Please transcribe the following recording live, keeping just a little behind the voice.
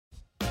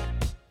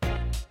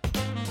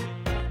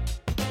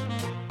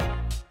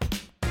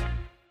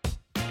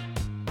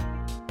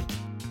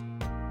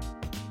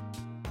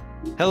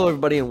Hello,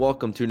 everybody, and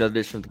welcome to another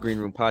edition of the Green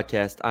Room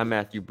Podcast. I'm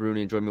Matthew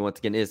Bruni, and joining me once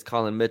again is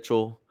Colin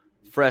Mitchell,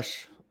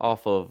 fresh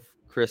off of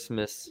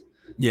Christmas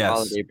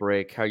holiday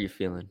break. How are you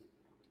feeling?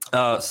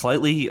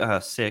 Slightly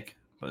sick,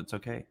 but it's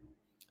okay.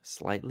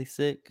 Slightly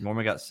sick?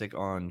 Norma got sick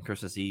on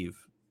Christmas Eve,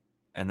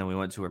 and then we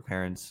went to her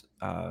parents.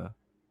 For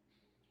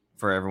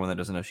everyone that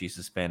doesn't know, she's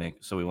Hispanic,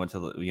 so we went to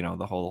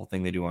the whole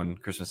thing they do on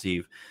Christmas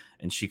Eve,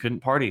 and she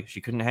couldn't party.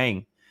 She couldn't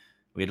hang.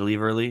 We had to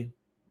leave early,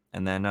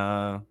 and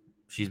then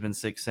she's been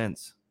sick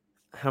since.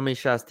 How many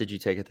shots did you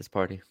take at this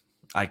party?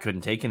 I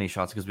couldn't take any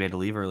shots because we had to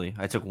leave early.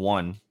 I took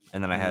one,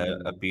 and then I had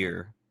a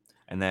beer,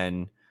 and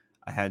then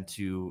I had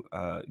to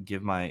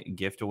give my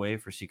gift away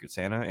for Secret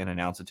Santa and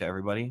announce it to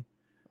everybody.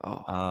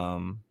 Oh.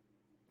 And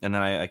then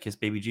I kissed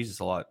baby Jesus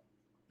a lot,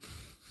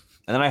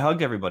 and then I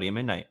hugged everybody at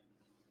midnight.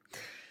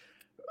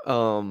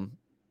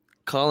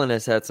 Colin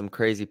has had some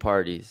crazy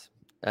parties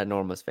at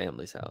Norma's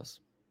family's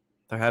house.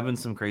 There have been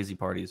some crazy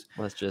parties.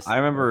 I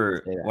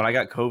remember when I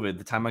got COVID.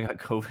 The time I got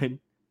COVID,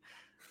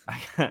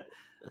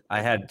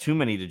 I had too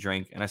many to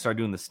drink, and I started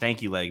doing the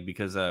stanky leg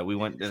because we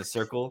went in a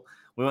circle.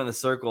 We went in the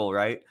circle,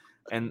 right?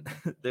 And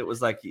it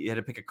was like you had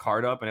to pick a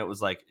card up, and it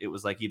was like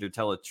either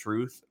tell a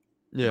truth,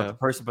 yeah.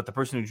 But the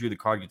person who drew the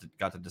card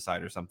got to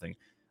decide or something.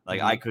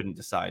 Like I couldn't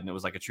decide, and it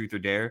was like a truth or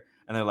dare.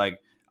 And they're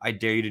like, "I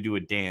dare you to do a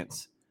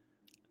dance,"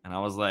 and I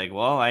was like,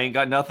 "Well, I ain't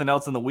got nothing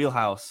else in the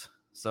wheelhouse."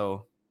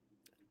 So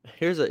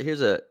here's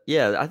a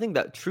yeah. I think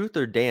that truth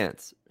or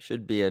dance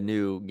should be a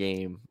new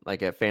game,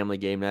 like at family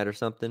game night or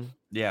something.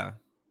 Yeah.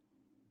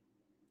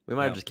 We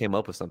might have just came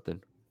up with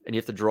something. And you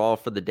have to draw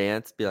for the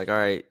dance. Be like, all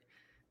right,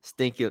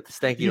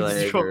 stanky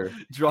leg.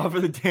 Draw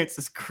for the dance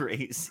is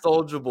crazy.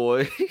 Soldier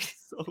Boy.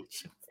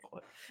 Soldier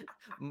Boy.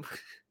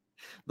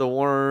 The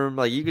worm.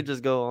 Like, you could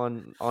just go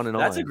on and on.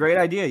 That's a great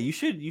idea. You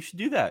should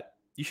do that.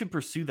 You should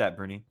pursue that,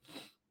 Bernie.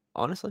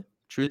 Honestly.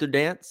 Truth or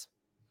dance?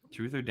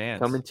 Truth or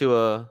dance. Coming to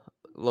a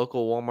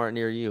local Walmart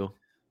near you.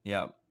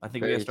 Yeah. I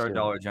think we got to start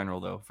Dollar General,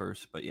 though,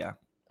 first. But yeah.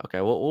 Okay,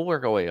 we'll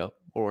work our way up.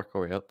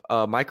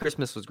 My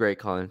Christmas was great,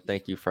 Colin.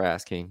 Thank you for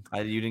asking.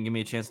 You didn't give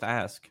me a chance to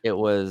ask. It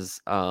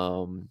was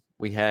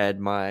we had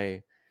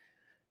my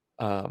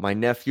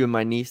nephew and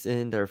my niece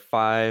in. They're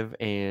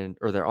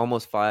they're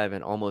almost 5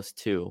 and almost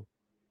 2.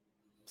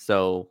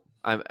 So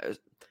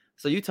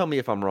you tell me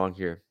if I'm wrong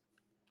here.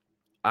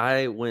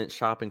 I went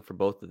shopping for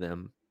both of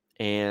them,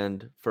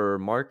 and for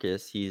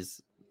Marcus,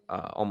 he's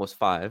almost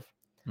 5.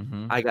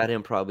 Mm-hmm. I got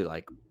him probably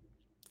like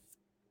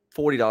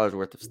 $40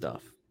 worth of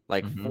stuff.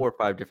 Like 4 or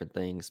 5 different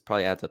things,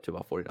 probably adds up to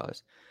about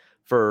 $40.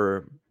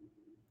 For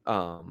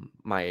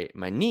my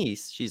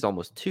niece, she's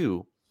almost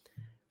 2.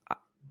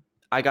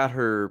 I got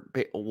her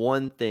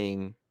one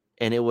thing,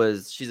 and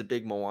she's a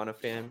big Moana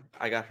fan.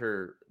 I got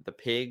her the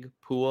pig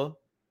Pua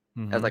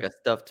as like a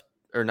stuffed,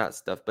 or not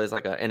stuffed, but it's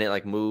like and it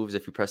like moves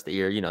if you press the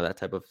ear, that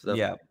type of stuff.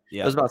 Yeah.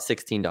 It was about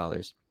 $16.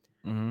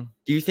 Mm-hmm.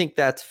 Do you think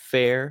that's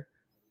fair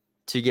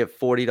to get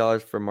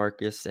 $40 for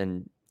Marcus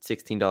and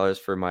 $16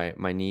 for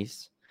my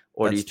niece?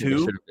 Or do you think it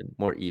should have been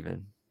more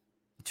even?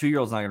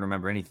 2-year-old's not going to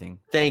remember anything.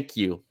 Thank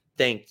you.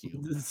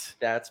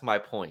 That's my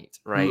point,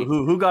 right?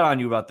 Who got on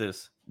you about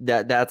this?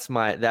 That's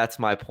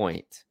my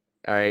point.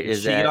 All right. Did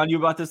she get on you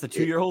about this, the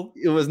 2-year-old?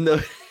 It was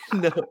no.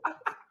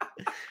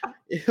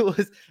 It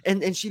was,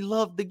 and she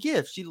loved the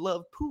gift. She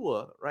loved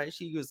Pua, right?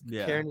 She was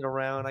carrying it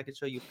around. I could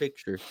show you a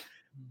picture.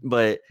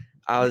 But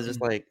I was just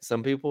like,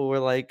 some people were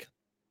like,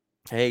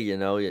 hey,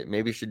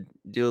 maybe you should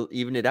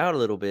even it out a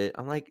little bit.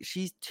 I'm like,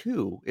 she's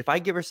 2. If I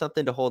give her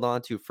something to hold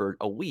on to for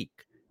a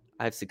week,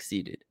 I've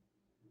succeeded.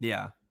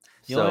 Yeah.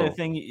 The only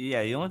thing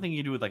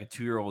you do with like a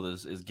 2-year-old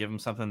is give them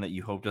something that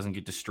you hope doesn't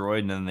get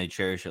destroyed, and then they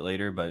cherish it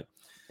later. But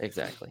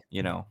exactly,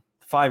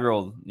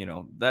 5-year-old,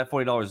 that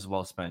 $40 is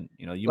well spent.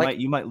 You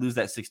might lose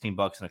that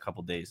 $16 in a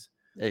couple days.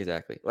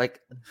 Exactly. Like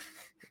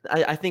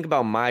I think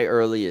about my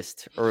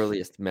earliest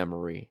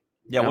memory.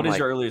 Yeah. What is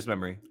your earliest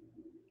memory?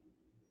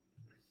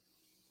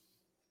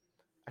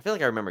 I feel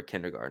like I remember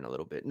kindergarten a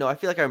little bit. No, I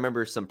feel like I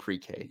remember some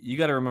pre-K. You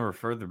got to remember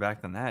further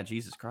back than that.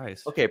 Jesus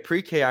Christ. Okay,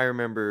 pre-K, I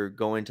remember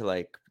going to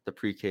like the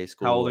pre-K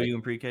school. How old are you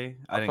in pre-K?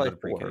 I didn't go to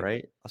pre-K. 4,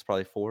 right? I was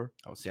probably 4.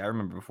 Oh, see, I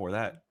remember before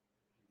that.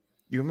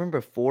 You remember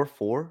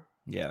 4?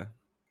 Yeah.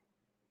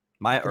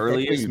 My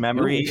earliest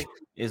memory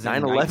is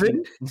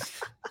 9/11.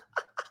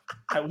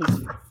 I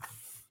was.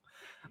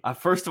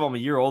 First of all, I'm a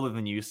year older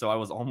than you, so I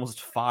was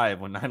almost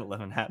 5 when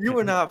 9/11 happened. You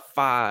were not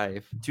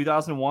 5.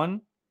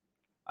 2001.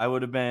 I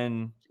would have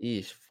been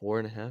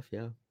 4.5,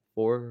 yeah.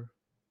 4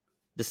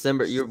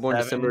 December. You were born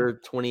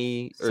December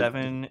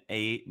 7,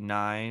 8,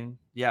 9.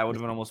 Yeah, I would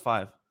have been almost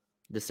 5.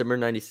 December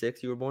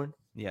 96 you were born?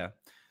 Yeah.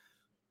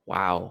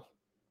 Wow.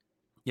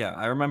 Yeah,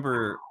 I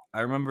remember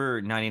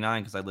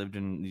 99 because I lived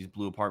in these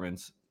blue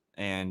apartments,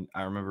 and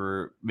I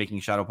remember making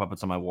shadow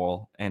puppets on my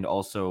wall, and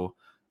also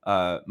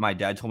my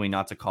dad told me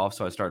not to cough,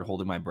 so I started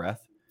holding my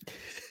breath.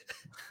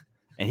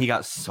 And he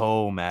got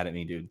so mad at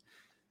me, dude.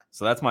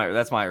 So that's my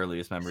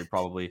earliest memory,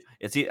 probably.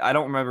 I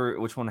don't remember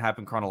which one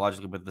happened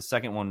chronologically, but the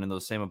second one in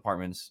those same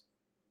apartments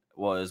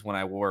was when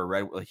I wore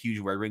a huge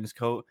Red Wings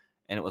coat,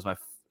 and it was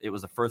it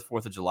was the first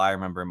 4th of July, I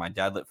remember, and my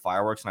dad lit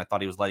fireworks, and I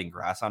thought he was lighting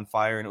grass on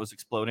fire, and it was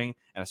exploding,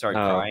 and I started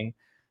crying.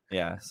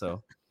 Yeah,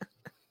 so.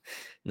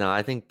 No,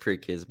 I think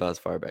pre-K is about as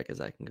far back as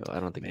I can go. I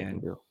don't think I can Man,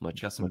 do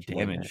much. got some much more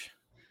than that. damage.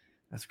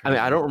 That's I mean,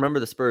 crazy. I don't remember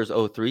the Spurs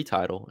 03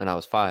 title, and I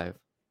was 5.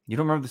 You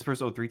don't remember the Spurs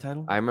 03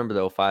 title? I remember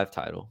the 05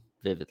 title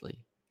vividly.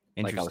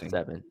 Like I was Interesting.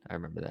 7. I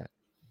remember that.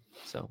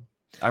 So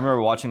I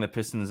remember watching the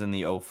Pistons in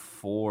the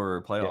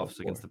 04 playoffs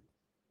 04.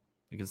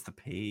 against the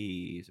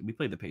Pacers. We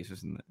played the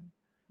Pacers in the.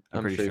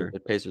 I'm pretty sure the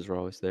Pacers were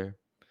always there.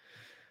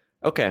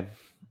 Okay.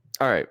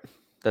 All right.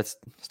 That's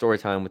story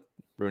time with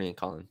Rooney and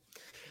Colin.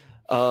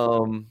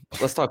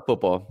 Let's talk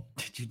football.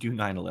 Did you do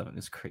 9/11?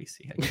 It's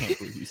crazy. I can't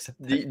believe you said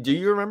that. Do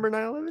you remember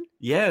 9/11?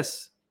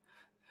 Yes.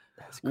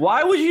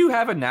 Why would you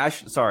have a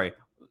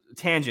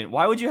tangent.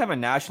 Why would you have a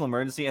national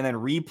emergency and then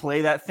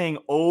replay that thing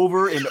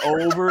over and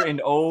over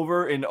and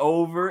over and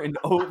over and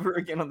over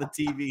again on the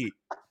TV?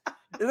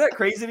 Isn't that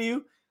crazy to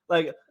you?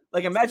 Like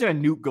imagine a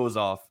nuke goes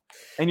off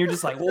and you're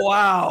just like,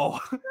 wow,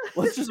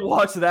 let's just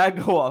watch that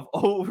go off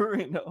over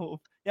and over.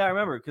 Yeah, I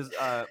remember because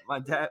my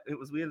dad,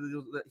 we had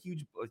that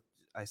huge,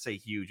 I say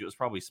huge, it was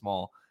probably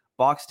small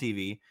box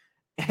TV,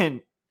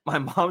 and my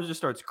mom just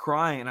starts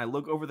crying, and I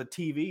look over the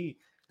TV,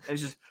 and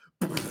it's just,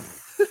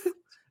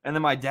 and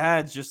then my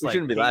dad's just we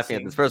shouldn't be laughing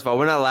at this. First of all,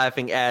 we're not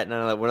laughing at,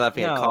 we're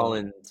laughing at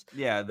Collins.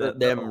 Yeah,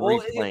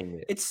 replaying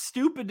it. It's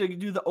stupid to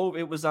do the.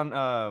 It was on.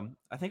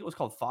 I think it was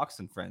called Fox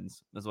and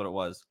Friends. That's what it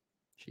was.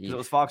 It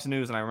was Fox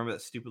News, and I remember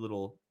that stupid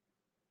little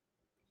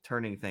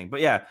turning thing.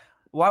 But yeah,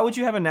 why would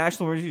you have a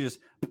national emergency just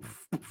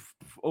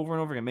over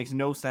and over again? It makes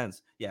no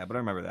sense. Yeah, but I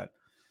remember that.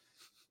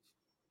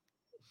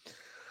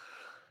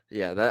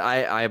 Yeah, that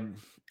I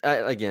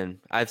again,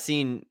 I've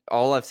seen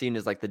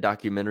is like the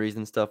documentaries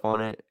and stuff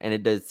on it, and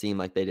it does seem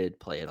like they did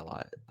play it a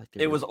lot. Like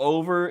it was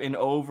over and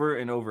over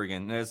and over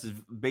again. This is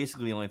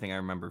basically the only thing I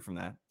remember from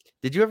that.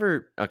 Did you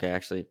ever? Okay,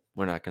 actually,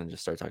 we're not going to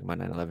just start talking about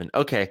 9/11.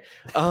 Okay,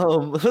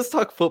 let's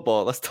talk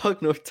football. Let's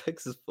talk North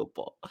Texas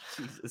football.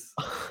 Jesus.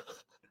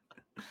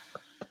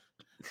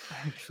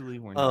 Actually,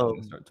 we're not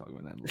going to start talking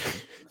about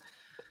 9/11.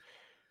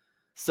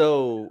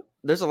 So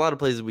there's a lot of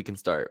places we can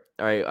start.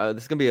 All right,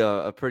 this is going to be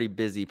a pretty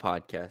busy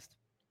podcast.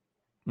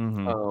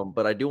 Mm-hmm.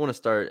 But I do want to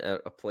start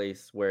at a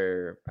place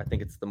where I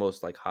think it's the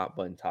most like hot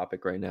button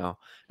topic right now,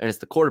 and it's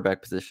the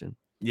quarterback position.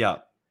 Yeah.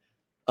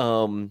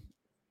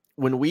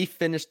 When we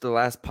finished the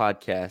last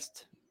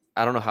podcast,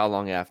 I don't know how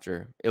long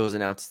after, it was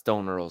announced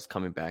Stone Earl's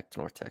coming back to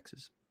North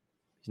Texas.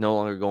 He's no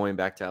longer going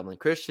back to Abilene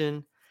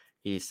Christian.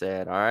 He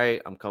said, all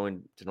right, I'm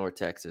coming to North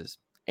Texas.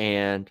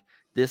 And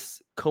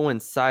this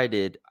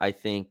coincided, I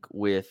think,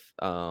 with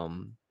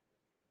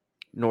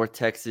North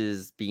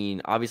Texas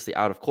being obviously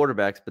out of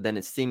quarterbacks, but then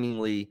it's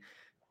seemingly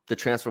the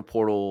transfer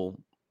portal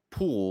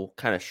pool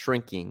kind of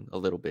shrinking a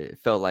little bit. It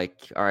felt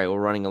like, all right, we're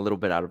running a little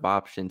bit out of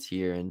options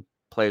here, and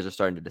players are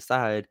starting to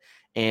decide,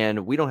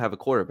 and we don't have a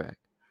quarterback.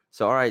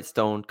 So, all right,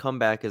 Stone, come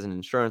back as an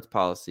insurance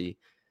policy.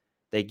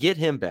 They get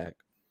him back.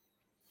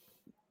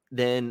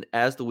 Then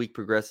as the week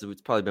progresses,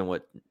 it's probably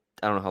been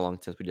I don't know how long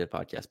since we did a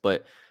podcast,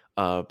 but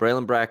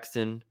Braylon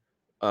Braxton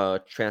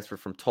transferred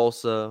from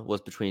Tulsa,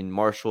 was between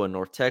Marshall and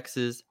North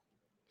Texas.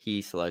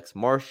 He selects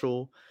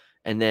Marshall,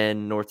 and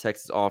then North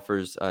Texas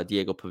offers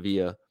Diego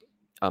Pavia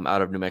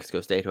out of New Mexico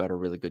State, who had a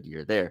really good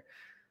year there.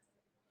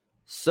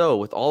 So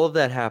with all of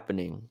that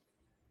happening,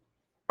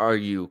 are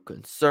you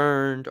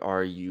concerned?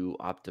 Are you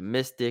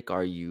optimistic?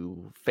 Are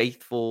you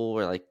faithful?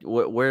 Or like,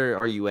 where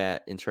are you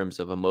at in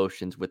terms of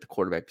emotions with the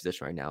quarterback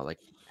position right now? Like,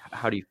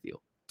 how do you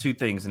feel? Two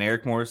things. And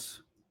Eric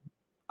Morse,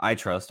 I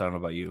trust. I don't know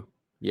about you.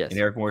 Yes. And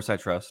Eric Morse, I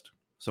trust.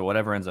 So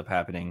whatever ends up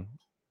happening,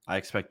 I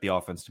expect the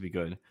offense to be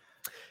good.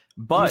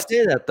 But we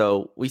say that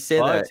though. We say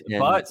but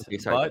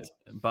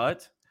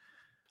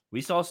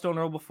we saw Stone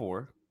Earl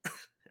before,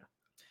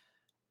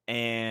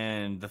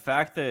 and the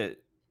fact that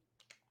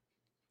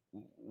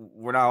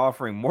we're not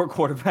offering more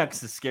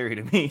quarterbacks is scary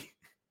to me.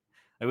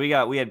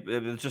 Like we had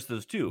it was just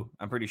those two.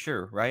 I'm pretty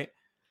sure, right?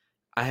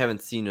 I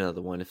haven't seen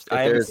another one. If I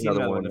there haven't is seen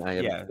another one,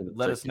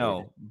 let us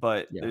know.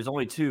 But there's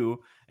only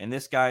two, and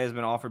this guy has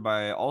been offered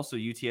by also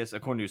UTS,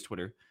 according to his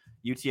Twitter,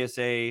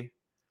 UTSA.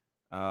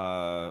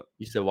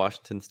 You said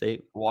Washington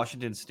State,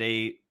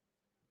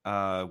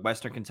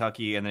 Western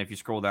Kentucky, and then if you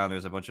scroll down,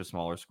 there's a bunch of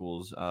smaller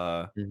schools.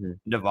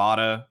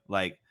 Nevada,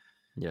 like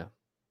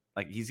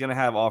he's gonna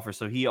have offers,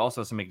 so he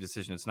also has to make a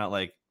decision. It's not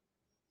like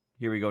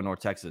here we go, North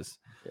Texas.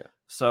 Yeah.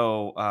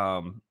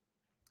 So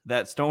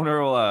that Stone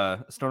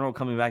Earl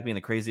coming back being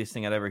the craziest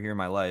thing I'd ever hear in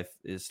my life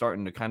is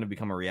starting to kind of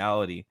become a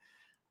reality,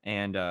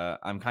 and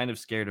I'm kind of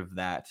scared of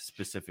that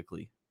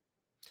specifically.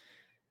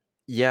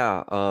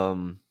 Yeah.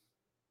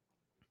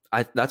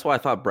 That's why I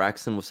thought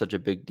Braxton was such a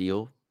big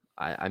deal.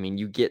 I mean,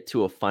 you get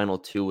to a final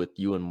two with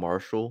you and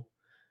Marshall,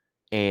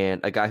 and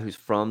a guy who's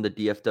from the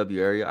DFW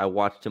area. I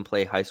watched him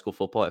play high school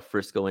football at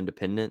Frisco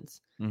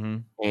Independence,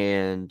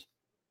 and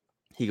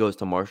he goes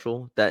to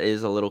Marshall. That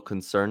is a little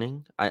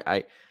concerning.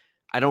 I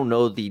don't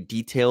know the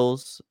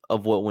details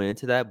of what went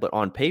into that, but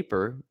on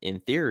paper,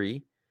 in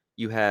theory,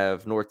 you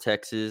have North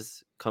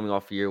Texas coming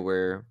off a year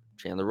where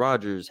Chandler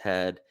Rogers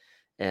had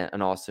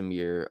an awesome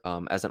year.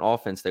 As an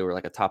offense, they were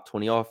like a top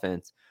 20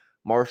 offense.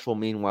 Marshall,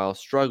 meanwhile,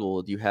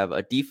 struggled. You have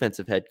a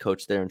defensive head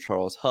coach there in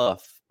Charles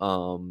Huff.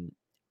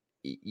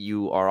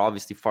 You are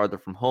obviously farther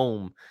from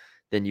home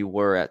than you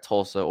were at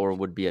Tulsa or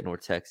would be at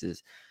North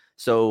Texas.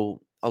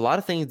 So a lot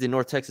of things in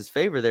North Texas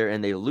favor there,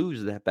 and they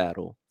lose that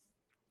battle.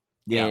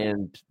 Yeah.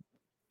 And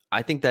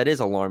I think that is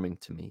alarming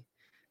to me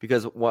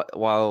because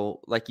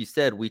while, like you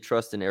said, we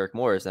trust in Eric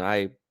Morris, and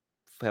I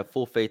have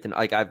full faith in,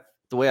 like,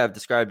 the way I've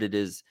described it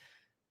is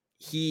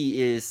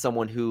he is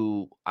someone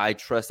who I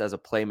trust as a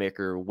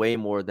playmaker way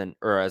more than,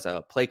 or as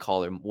a play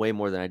caller way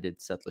more than I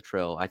did Seth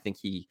Littrell. I think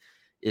he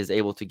is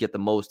able to get the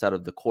most out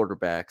of the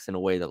quarterbacks in a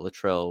way that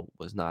Littrell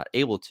was not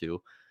able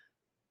to.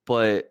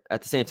 But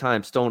at the same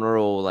time, Stone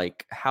Earl,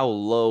 like, how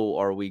low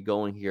are we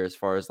going here as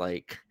far as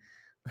like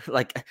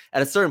like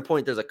at a certain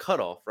point there's a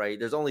cutoff, right?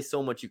 There's only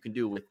so much you can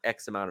do with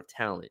X amount of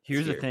talent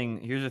Here's the here. thing.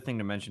 Here's the thing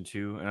to mention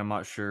too, and I'm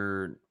not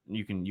sure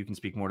you can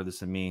speak more to this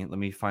than me. Let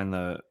me find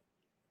the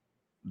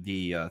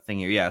thing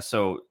here. Yeah.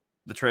 So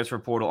the transfer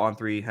portal on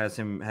 3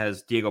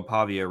 has Diego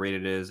Pavia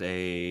rated as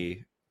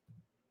a,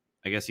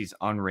 I guess he's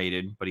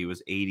unrated, but he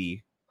was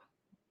 80.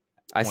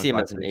 I see him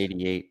as an 156.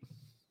 88.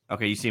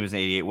 Okay, you see him as an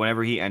 88.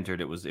 Whenever he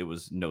entered, it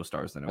was no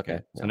stars then. Okay.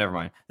 Okay, So yeah. never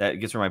mind. That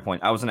gets to my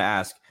point. I was gonna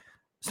ask,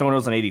 someone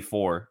was an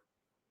 84,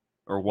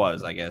 or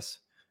was, I guess.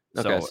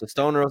 Okay, So so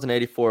Stone Earl's an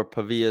 84,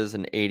 Pavia's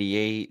an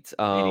 88.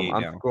 88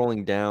 I'm now.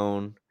 scrolling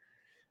down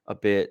a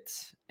bit,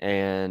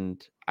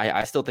 and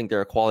I still think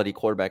there are quality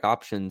quarterback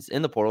options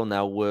in the portal.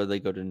 Now, where they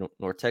go to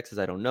North Texas,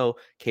 I don't know.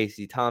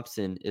 Casey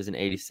Thompson is an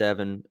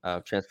 87,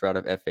 transfer out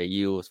of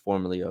FAU, was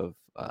formerly of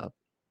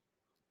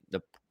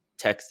the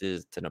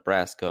Texas to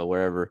Nebraska,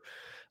 wherever.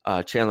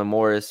 Chandler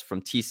Morris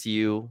from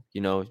TCU,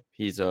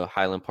 he's a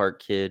Highland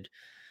Park kid.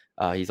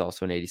 He's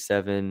also an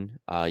 87.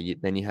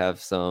 Then you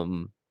have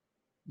some,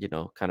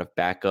 kind of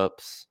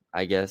backups,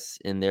 I guess,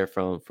 in there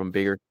from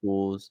bigger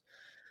schools.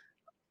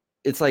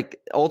 It's like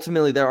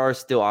ultimately there are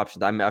still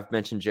options. I've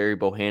mentioned Jerry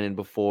Bohannon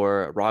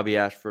before. Robbie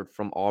Ashford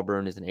from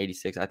Auburn is an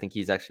 86. I think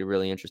he's actually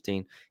really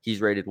interesting.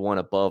 He's rated 1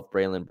 above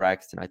Braylon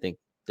Braxton. I think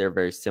they're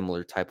very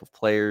similar type of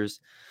players.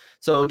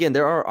 So again,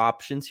 there are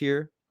options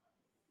here.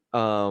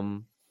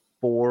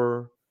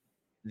 For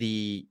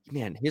the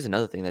man, here's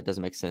another thing that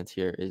doesn't make sense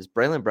here is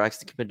Braylon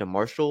Braxton committed to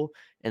Marshall,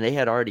 and they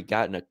had already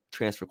gotten a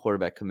transfer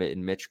quarterback commit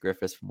in Mitch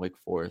Griffiths from Wake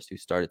Forest, who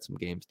started some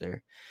games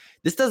there.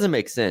 This doesn't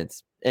make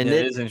sense, and yeah,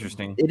 it is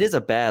interesting. it is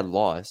a bad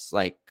loss.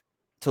 Like,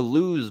 to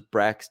lose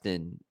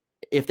Braxton,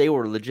 if they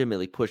were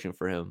legitimately pushing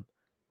for him,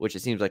 which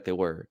it seems like they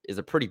were, is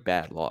a pretty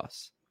bad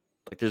loss.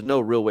 Like, there's no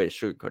real way to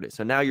sugarcoat it.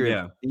 So now you're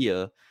in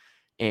Pavia,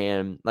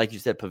 and like you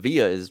said,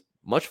 Pavia is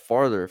much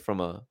farther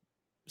from a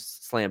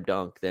slam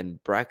dunk than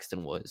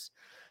Braxton was.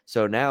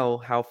 So now,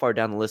 how far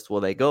down the list will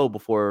they go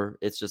before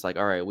it's just like,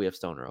 all right, we have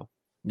Stone Row?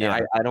 Yeah,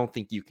 and I don't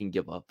think you can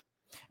give up.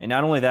 And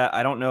not only that,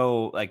 I don't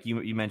know. Like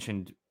you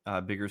mentioned,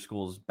 bigger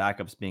schools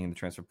backups being in the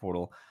transfer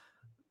portal.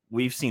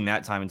 We've seen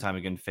that time and time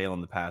again fail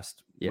in the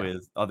past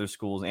with other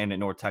schools and at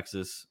North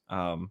Texas.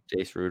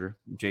 Jace Ruder.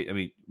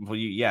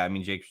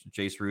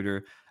 Jace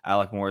Ruder,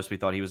 Alec Morris. We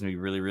thought he was going to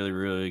be really, really,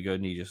 really good,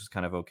 and he just was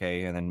kind of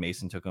okay. And then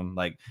Mason took him.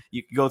 Like,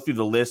 you go through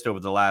the list over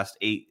the last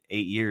eight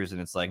years,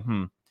 and it's like,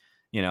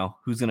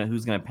 who's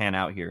gonna pan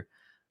out here?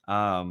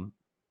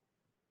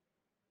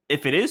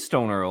 If it is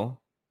Stone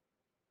Earl,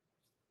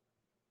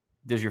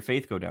 does your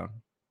faith go down?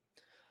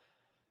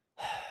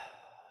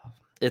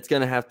 It's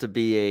gonna have to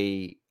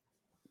be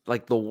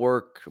the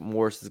work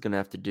Morris is gonna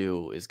have to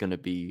do is gonna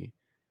be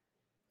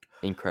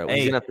incredible.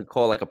 He's gonna have to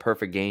call like a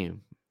perfect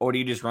game. Or do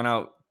you just run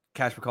out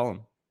Cash McCollum?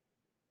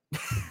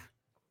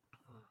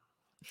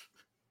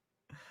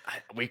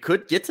 We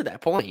could get to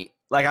that point.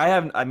 Like,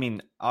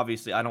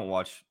 obviously I don't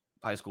watch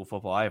high school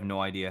football. I have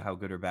no idea how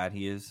good or bad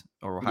he is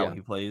or how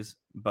he plays,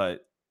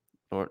 but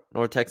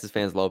North Texas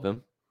fans love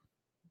him,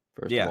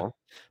 first of all.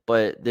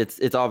 But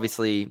it's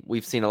obviously,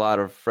 we've seen a lot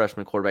of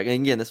freshman quarterback.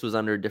 And again, this was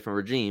under a different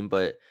regime,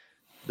 but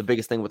the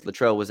biggest thing with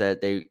Littrell was that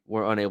they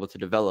were unable to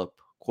develop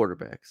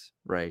quarterbacks,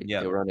 right?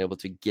 Yeah. They were unable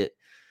to get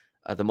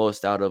the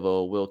most out of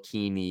a Will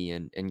Keeney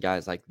and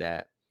guys like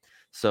that.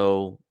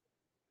 So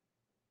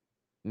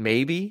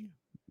maybe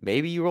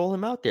you roll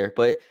him out there.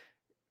 But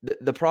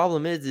the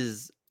problem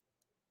is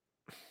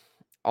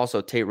also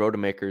Tate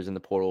Rodemaker's in the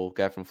portal,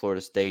 guy from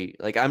Florida State.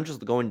 Like, I'm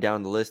just going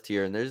down the list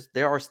here, and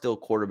there are still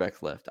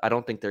quarterbacks left. I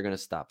don't think they're going to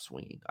stop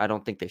swinging. I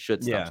don't think they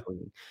should stop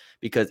swinging,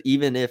 because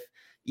even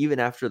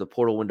after the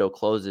portal window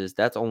closes,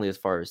 that's only as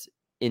far as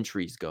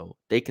entries go.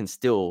 They can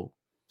still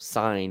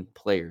sign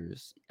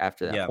players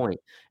after that point.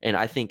 And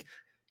I think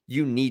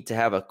you need to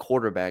have a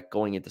quarterback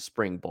going into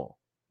spring ball.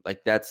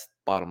 Like, that's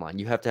bottom line.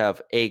 You have to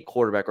have a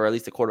quarterback, or at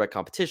least a quarterback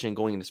competition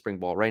going into spring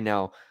ball. Right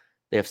now,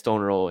 they have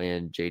Stone Earl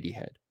and JD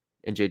Head.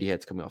 And JD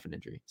Head's coming off an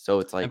injury. So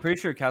it's like, I'm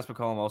pretty sure Cash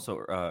McCollum also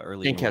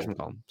early enrolled. Cash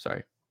McCollum,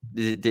 sorry.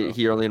 Did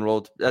he early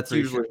enrolled? That's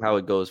usually how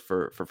it goes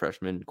for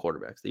freshman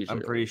quarterbacks.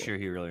 I'm pretty sure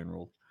he early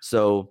enrolled.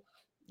 So,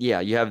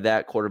 yeah, you have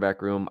that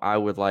quarterback room. I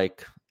would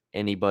like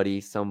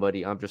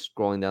somebody. I'm just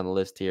scrolling down the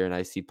list here, and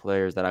I see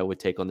players that I would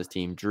take on this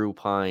team. Drew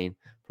Pine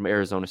from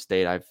Arizona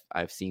State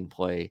I've seen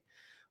play.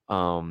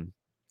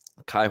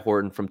 Kai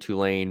Horton from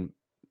Tulane,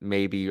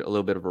 maybe a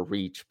little bit of a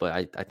reach,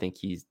 but I think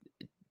he's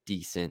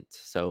decent.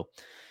 So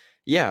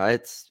yeah,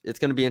 it's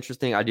going to be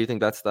interesting. I do think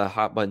that's the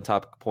hot button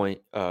topic point,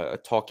 a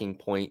talking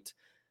point.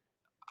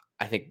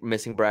 I think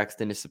missing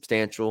Braxton is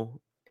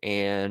substantial,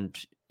 and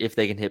if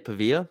they can hit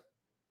Pavia,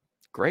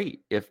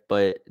 great.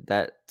 But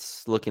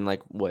that's looking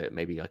like what,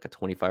 maybe like a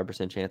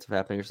 25% chance of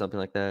happening or something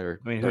like that, or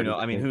I mean, who know?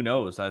 I mean, 30%. who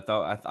knows? I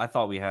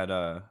thought we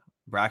had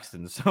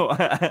Braxton, so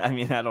I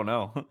mean, I don't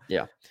know.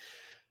 Yeah.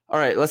 All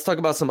right, let's talk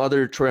about some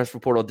other transfer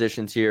portal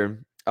additions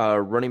here.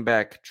 Running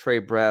back Trey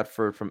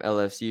Bradford from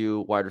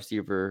LSU, wide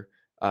receiver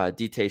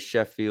DT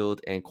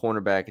Sheffield, and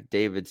cornerback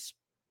David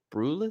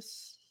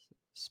Spruilis.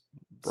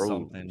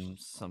 Sproles.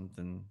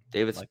 Something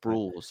David like that. I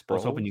was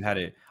hoping Sproles. you had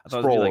it. I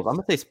thought it was gonna be Sproles. like I'm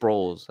gonna say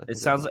Sproles. I it think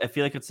that's sounds. it. I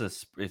feel like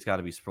it's got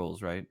to be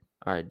Sproles, right?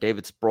 All right,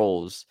 David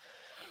Sproles.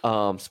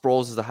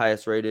 Sproles is the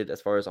highest rated as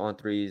far as on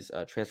threes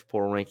transfer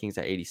portal rankings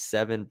at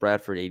 87.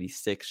 Bradford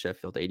 86.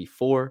 Sheffield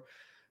 84.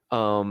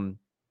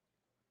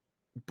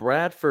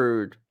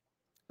 Bradford.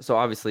 So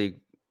obviously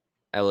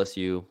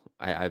LSU.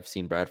 I've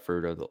seen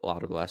Bradford a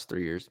lot of the last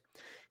 3 years.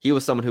 He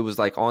was someone who was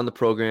like on the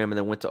program and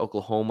then went to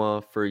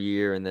Oklahoma for a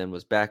year and then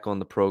was back on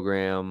the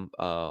program,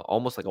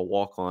 almost like a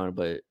walk on,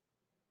 but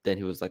then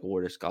he was like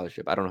awarded a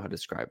scholarship. I don't know how to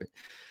describe it.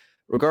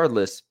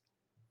 Regardless,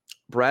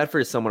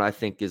 Bradford is someone I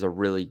think is a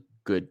really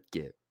good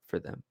get for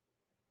them.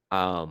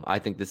 I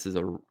think this is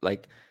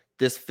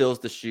this fills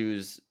the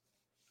shoes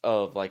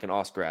of like an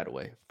Oscar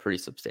Attaway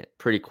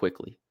pretty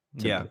quickly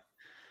to Yeah. me.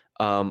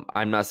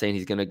 I'm not saying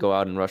he's going to go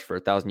out and rush for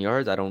 1,000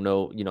 yards. I don't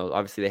know.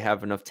 Obviously they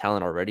have enough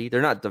talent already. They're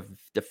not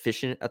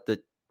deficient at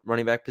the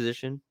running back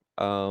position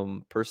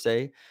per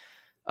se.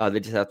 They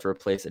just have to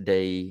replace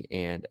Aday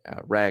and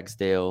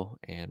Ragsdale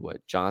and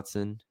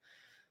Johnson.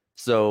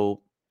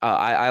 So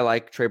I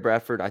like Trey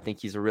Bradford. I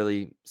think he's a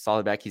really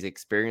solid back. He's an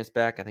experienced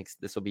back. I think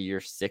this will be year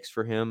 6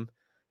 for him.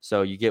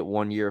 So you get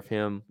 1 year of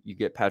him. You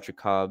get Patrick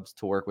Cobbs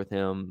to work with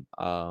him.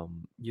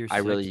 Year I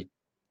 6. really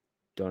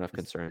don't have It's,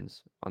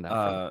 concerns on that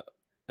front.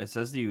 it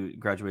says that you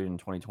graduated in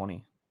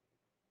 2020,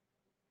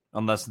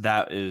 unless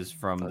that is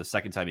from the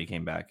second time he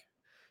came back.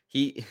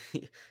 He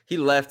he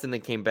left and then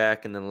came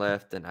back and then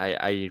left, and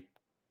I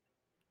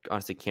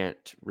honestly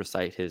can't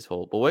recite his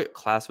whole. But what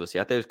class was he?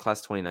 I think it was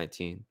class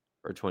 2019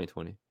 or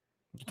 2020.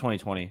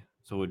 2020,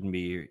 so it wouldn't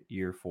be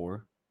year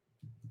 4.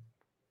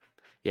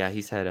 Yeah,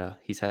 he's had a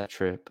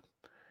trip.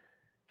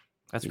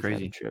 That's He's had a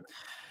crazy. trip.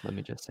 Let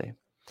me just say.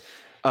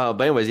 But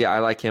anyways, yeah, I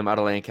like him out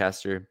of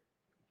Lancaster,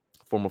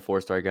 former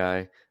 4-star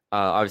guy.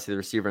 Obviously, the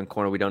receiver and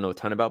corner we don't know a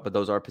ton about, but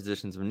those are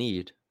positions of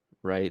need,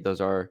 right? Those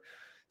are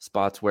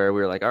spots where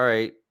we're like, all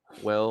right,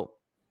 well,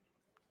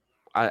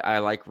 I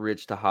like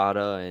Rich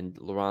Tejada and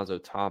Lorenzo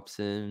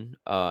Thompson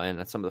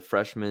and some of the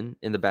freshmen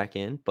in the back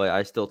end, but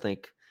I still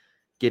think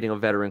getting a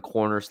veteran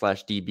corner /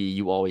 DB,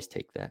 you always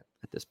take that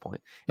at this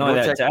point. And No,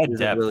 North that Texas to add isn't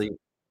depth. really,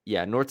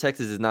 North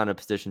Texas is not in a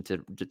position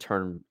to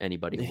turn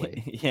anybody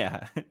away.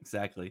 Yeah,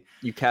 exactly.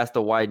 You cast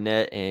a wide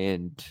net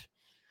and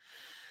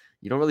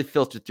you don't really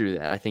filter through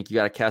that. I think you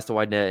got to cast a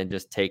wide net and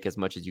just take as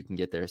much as you can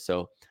get there.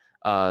 So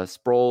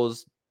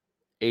Sproles,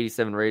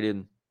 87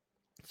 rated.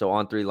 So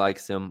on 3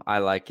 likes him. I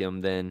like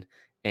him then.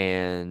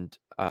 And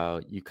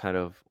you kind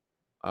of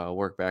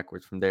work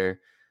backwards from there.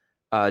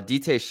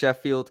 DT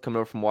Sheffield coming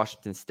over from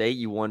Washington State.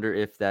 You wonder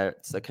if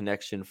that's a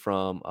connection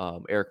from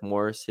Eric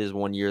Morris, his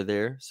 1 year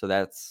there. So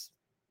that's,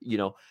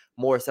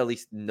 Morris at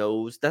least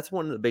knows. That's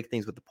one of the big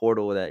things with the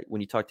portal that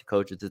when you talk to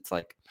coaches, it's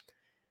like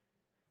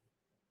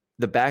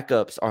the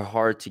backups are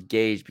hard to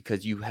gauge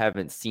because you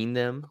haven't seen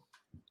them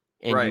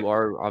and Right. you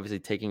are obviously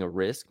taking a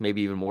risk,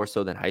 maybe even more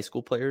so than high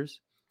school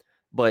players.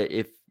 But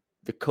if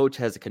the coach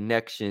has a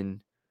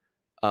connection,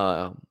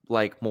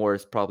 like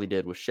Morris probably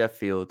did with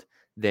Sheffield,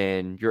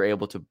 then you're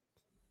able to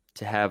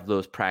have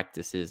those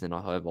practices and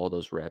I'll have all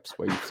those reps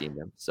where you've seen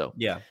them. So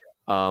Yeah.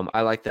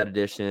 I like that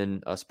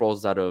addition. Sproles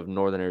is out of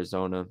Northern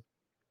Arizona.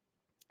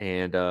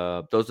 And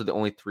those are the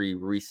only 3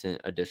 recent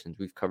additions.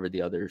 We've covered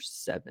the other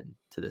 7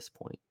 to this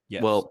point.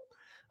 Yes. Well,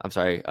 I'm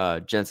sorry.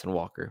 Jensen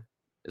Walker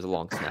is a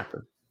long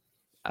snapper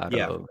out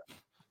of,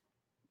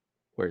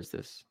 where is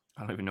this?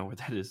 I don't even know where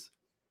that is.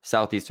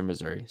 Southeastern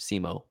Missouri,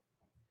 SEMO.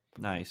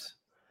 Nice.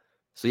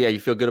 So yeah, you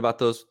feel good about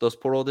those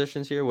portal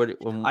additions here?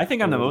 I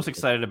think I'm the most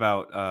excited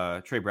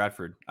about Trey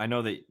Bradford. I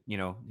know that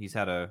he's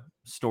had a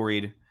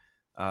storied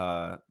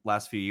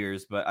last few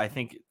years, but I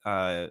think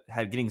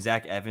getting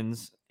Zach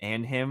Evans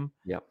and him,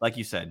 like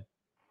you said,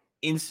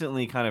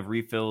 instantly kind of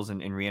refills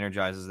and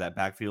re-energizes that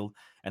backfield.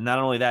 And not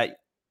only that,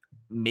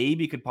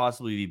 maybe could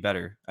possibly be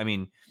better. I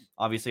mean,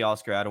 obviously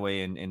Oscar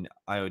Attaway and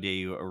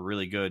Iodeu are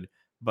really good,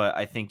 but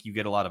I think you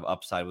get a lot of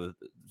upside with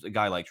a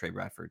guy like Trey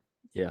Bradford.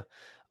 Yeah.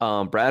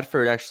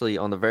 Bradford actually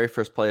on the very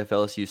first play of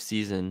LSU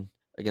season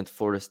against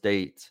Florida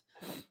State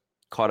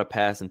caught a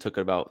pass and took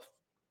it about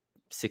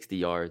 60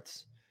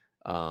 yards.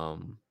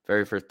 Very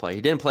very first play.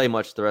 He didn't play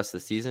much the rest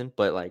of the season,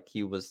 but like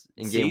he was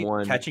in game See,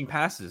 one. catching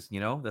passes,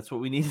 that's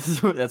what we need.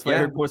 That's why Yeah.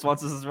 Eric Boyce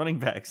wants us as running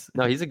backs.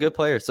 No, he's a good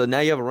player. So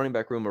now you have a running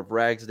back room of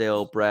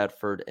Ragsdale,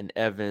 Bradford, and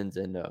Evans,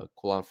 and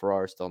Quilon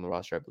Farrar still on the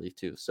roster, I believe,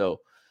 too. So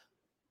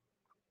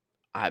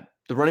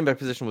the running back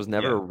position was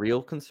never a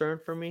real concern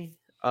for me.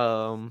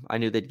 I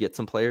knew they'd get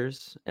some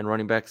players, and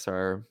running backs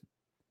are,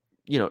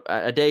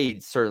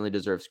 Ade certainly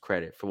deserves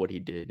credit for what he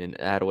did, and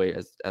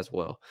Attaway as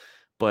well.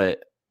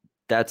 But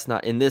that's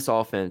not in this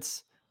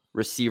offense.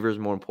 Receivers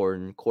more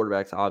important,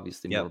 quarterbacks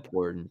obviously more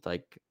important.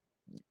 Like,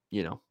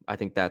 I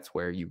think that's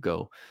where you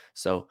go.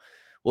 So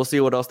we'll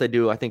see what else they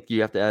do. I think you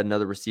have to add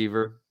another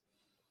receiver,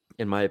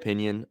 in my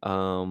opinion.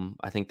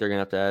 I think they're gonna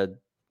have to add.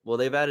 Well,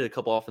 they've added a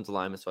couple offensive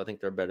linemen, so I think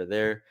they're better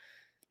there.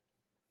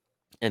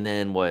 And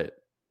then what?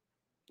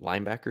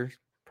 Linebackers,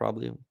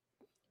 probably.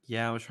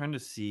 Yeah, I was trying to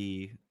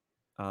see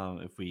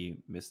if we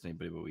missed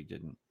anybody, but we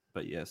didn't.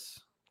 But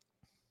yes.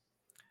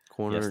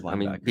 Corner. Yes, I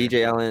mean, linebacker.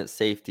 BJ Allen at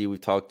safety. We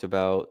talked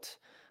about.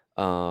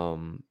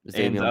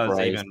 Xavier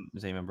Bryce.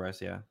 Xavier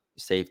Bryce, yeah.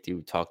 Safety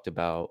we talked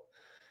about.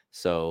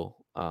 So,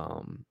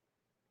 I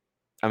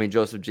mean,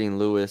 Joseph Jean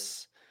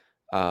Lewis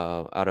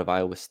out of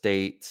Iowa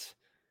State.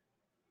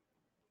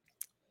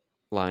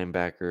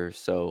 Linebacker.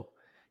 So,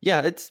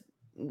 yeah,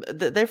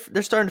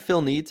 they're starting to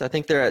fill needs. I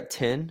think they're at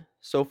 10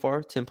 so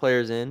far, 10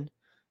 players in.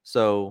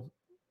 So,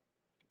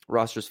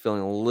 roster's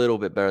feeling a little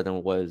bit better than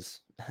it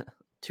was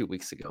 2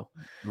 weeks ago.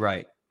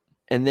 Right.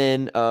 And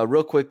then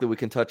real quickly, we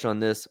can touch on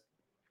this.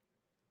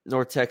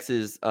 North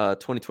Texas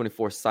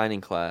 2024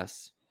 signing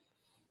class.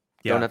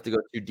 Yeah. Don't have to go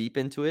too deep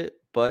into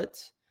it,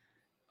 but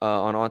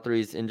on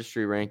On3's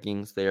industry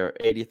rankings, they are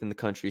 80th in the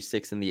country,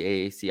 6th in the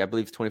AAC. I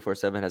believe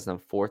 24/7 has them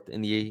 4th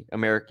in the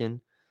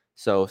American.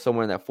 So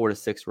somewhere in that 4 to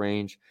 6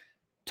 range.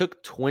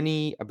 Took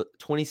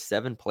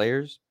 27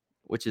 players,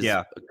 which is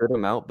a good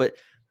amount. But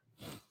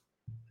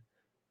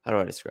how do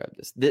I describe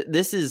this?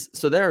 This is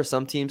so there are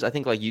some teams, I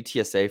think like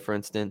UTSA, for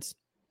instance,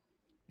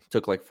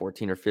 took like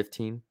 14 or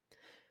 15.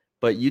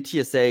 But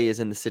UTSA is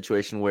in the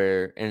situation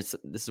where, and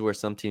this is where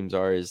some teams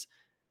are, is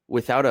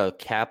without a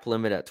cap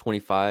limit at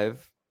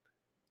 25,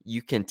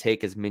 you can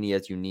take as many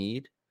as you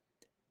need.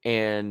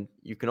 And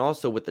you can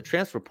also, with the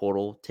transfer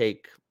portal,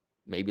 take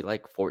maybe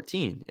like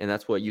 14. And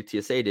that's what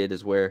UTSA did,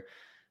 is where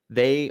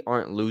they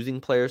aren't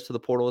losing players to the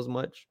portal as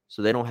much.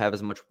 So they don't have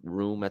as much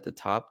room at the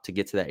top to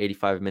get to that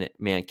 85-minute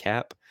man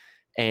cap.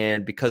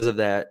 And because of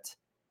that,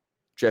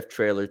 Jeff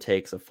Traylor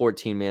takes a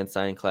 14-man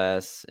signing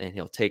class, and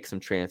he'll take some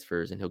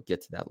transfers, and he'll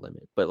get to that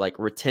limit. But like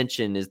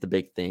retention is the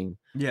big thing.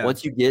 Yeah.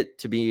 Once you get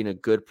to be in a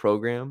good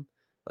program,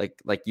 like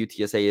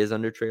UTSA is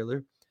under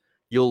Traylor,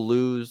 you'll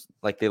lose.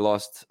 Like they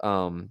lost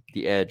the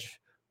edge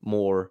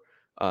more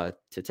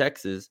to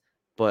Texas,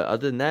 but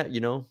other than that,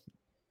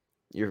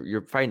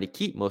 you're fighting to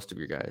keep most of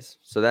your guys.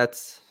 So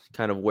that's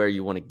kind of where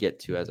you want to get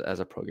to as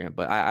a program.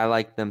 But I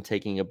like them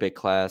taking a big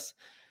class,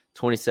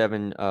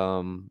 27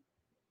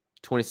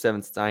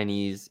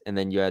 signees, and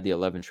then you add the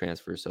 11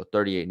 transfers, so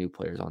 38 new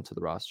players onto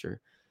the roster.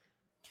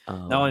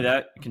 Not only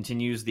that,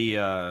 continues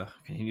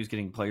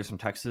getting players from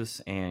Texas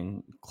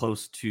and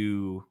close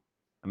to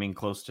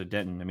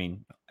Denton. I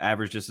mean,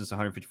 average distance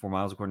 154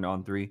 miles according to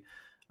On3,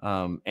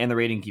 and the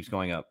rating keeps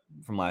going up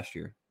from last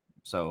year.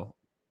 So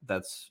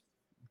that's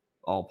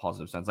all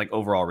positive signs, like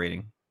overall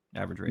rating,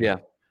 average rating.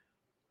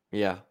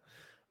 Yeah.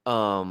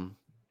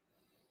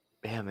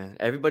 Yeah, man.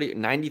 Everybody,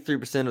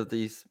 93% of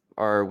these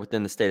are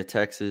within the state of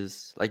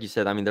Texas. Like you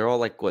said, I mean, they're all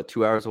like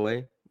 2 hours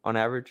away on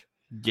average.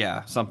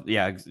 Yeah,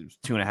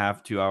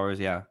 2.5, 2 hours.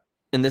 Yeah,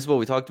 and this is what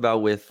we talked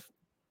about with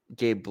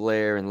Gabe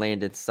Blair and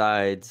Landon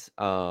Sides.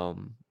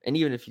 And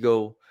even if you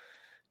go,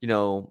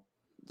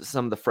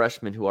 some of the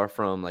freshmen who are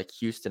from like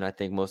Houston, I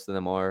think most of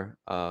them are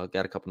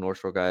got a couple North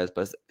Shore guys,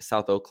 but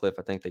South Oak Cliff,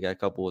 I think they got a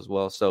couple as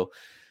well. So,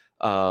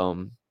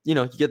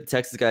 you get the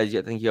Texas guys,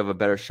 I think you have a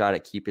better shot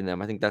at keeping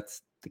them. I think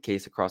that's the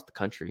case across the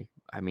country.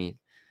 I mean,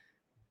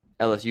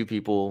 LSU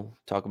people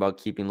talk about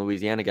keeping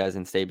Louisiana guys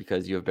in state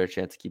because you have a better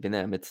chance of keeping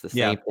them. It's the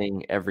same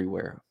thing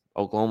everywhere.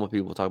 Oklahoma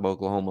people talk about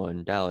Oklahoma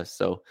and Dallas.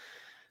 So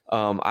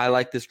I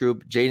like this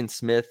group. Jaden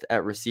Smith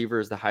at receiver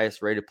is the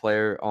highest rated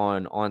player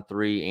on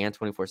On3 and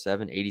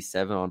 24/7,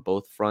 87 on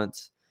both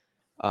fronts.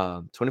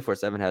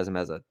 24/7 has him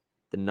as the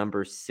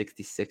number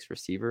 66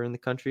 receiver in the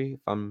country,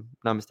 if I'm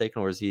not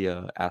mistaken, or is he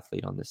an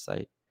athlete on this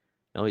site?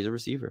 No, he's a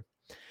receiver.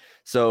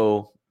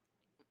 So,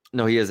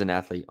 no, he is an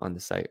athlete on the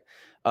site.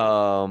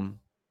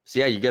 So,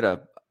 yeah, you get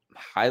a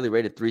highly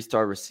rated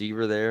 3-star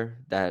receiver there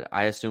that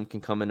I assume can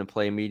come in and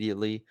play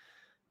immediately.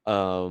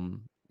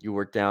 You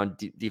work down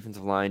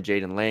defensive line,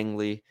 Jaden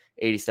Langley,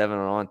 87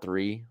 on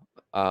On3,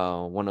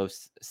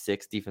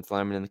 106 defense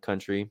lineman in the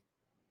country.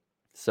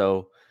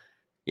 So,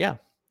 yeah,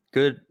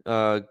 good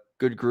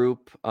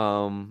group.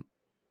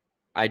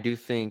 I do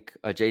think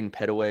Jaden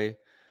Petaway,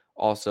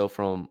 also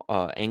from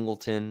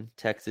Angleton,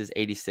 Texas,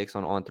 86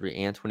 on On3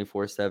 and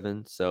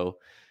 24/7. So,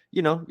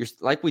 you're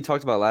like we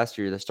talked about last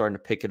year, they're starting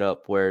to pick it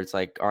up where it's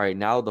like, all right,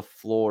 now the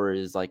floor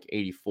is like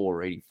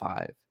 84,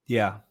 85.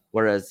 Yeah.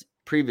 Whereas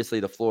previously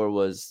the floor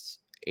was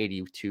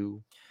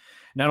 82.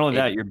 Not only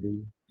And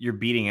that, you're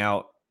beating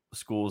out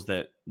schools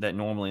that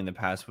normally in the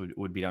past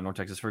would beat out North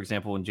Texas. For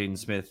example, when Jaden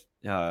Smith,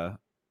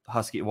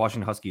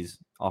 Washington Huskies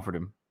offered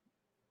him,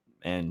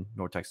 and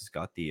North Texas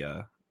got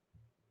him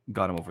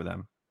over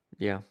them.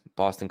 yeah,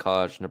 Boston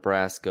College,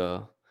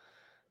 Nebraska,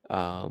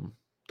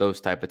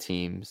 those type of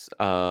teams.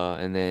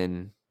 And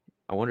then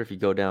I wonder if you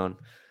go down,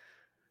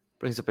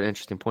 brings up an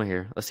interesting point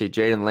here. Let's see,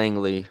 Jaden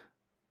Langley,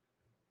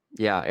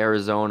 yeah,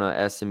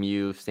 Arizona,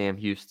 SMU, Sam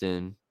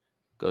Houston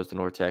goes to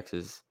North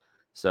Texas.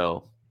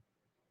 So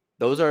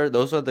those are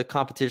the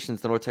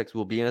competitions the North Texas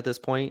will be in at this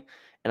point.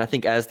 And I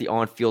think as the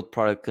on-field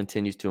product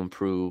continues to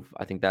improve,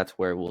 I think that's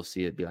where we'll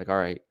see it be like, all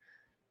right,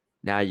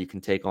 now you can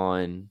take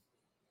on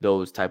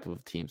those type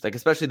of teams, like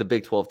especially the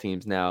Big 12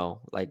 teams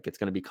now. Like it's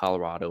going to be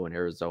Colorado and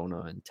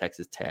Arizona and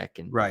Texas Tech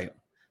and Right.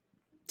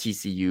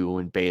 TCU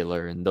and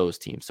Baylor and those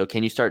teams. So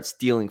can you start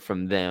stealing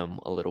from them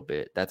a little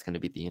bit? That's going to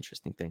be the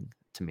interesting thing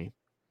to me.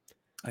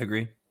 I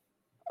agree.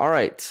 All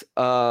right.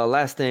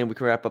 Last thing, we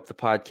can wrap up the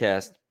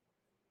podcast.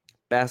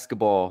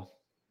 Basketball.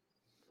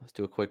 Let's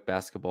do a quick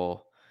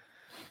basketball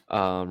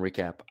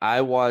recap.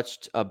 I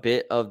watched a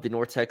bit of the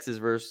North Texas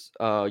versus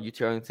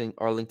UT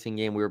Arlington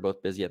game. We were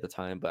both busy at the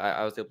time, but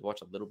I was able to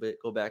watch a little bit,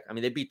 go back. I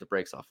mean, they beat the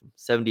brakes off them,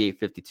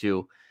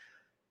 78-52.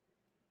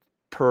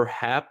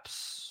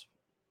 Perhaps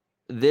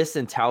this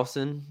and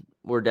Towson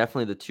were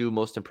definitely the two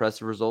most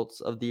impressive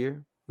results of the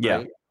year, Yeah.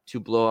 right? Two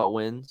blowout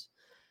wins.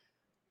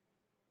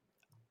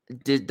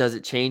 Does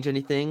it change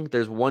anything?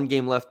 There's one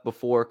game left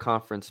before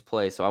conference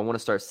play, so I want to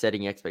start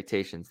setting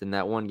expectations. And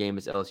that one game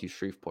is LSU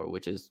Shreveport,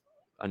 which is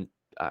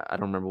I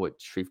don't remember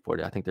what Shreveport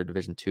is. I think they're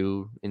Division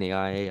II in the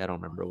IA. I don't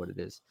remember what it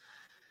is.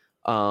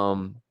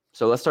 So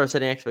let's start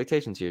setting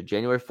expectations here.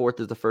 January 4th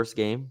is the first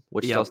game.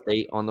 Wichita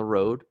State on the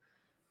road.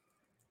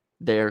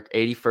 They're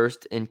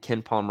 81st in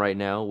KenPom right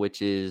now,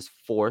 which is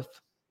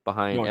fourth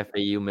behind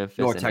FAU, Memphis,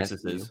 North and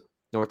Texas SMU. is.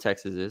 North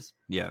Texas is.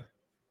 Yeah.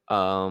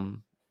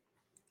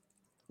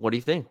 What do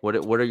you think? What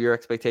are your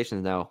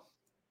expectations now?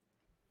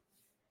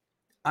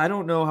 I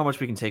don't know how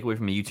much we can take away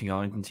from a UT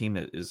Arlington team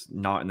that is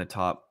not in the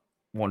top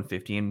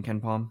 150 in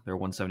KenPom. They're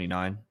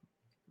 179.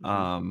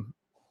 Mm-hmm.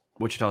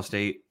 Wichita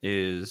State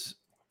is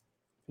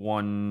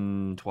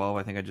 112.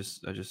 I think I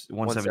just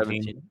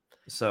 117.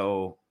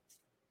 So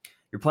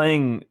you're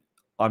playing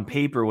on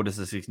paper what is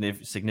a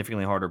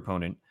significantly harder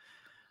opponent.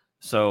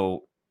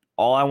 So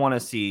all I want to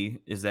see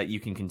is that you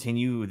can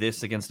continue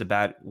this against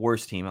a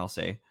worse team, I'll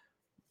say,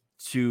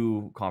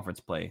 to conference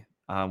play.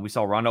 We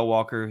saw Rondell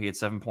Walker. He had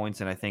 7 points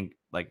and I think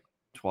like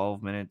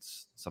 12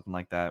 minutes, something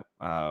like that.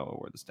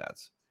 What were the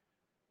stats?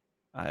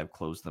 I have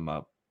closed them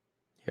up.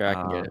 Here, I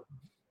can get it.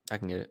 I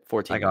can get it.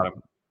 14. I got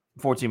him.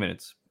 14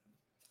 minutes.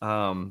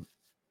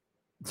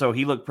 So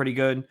he looked pretty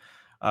good.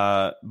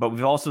 But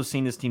we've also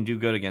seen this team do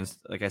good against,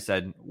 like I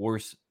said,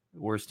 worse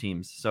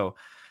teams. So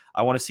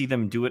I want to see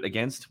them do it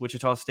against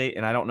Wichita State,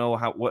 and I don't know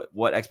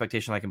what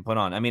expectation I can put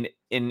on. I mean,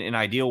 in an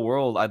ideal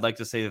world, I'd like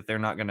to say that they're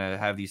not going to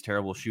have these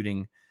terrible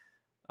shooting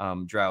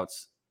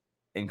droughts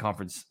in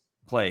conference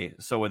play.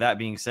 So with that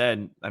being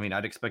said, I mean,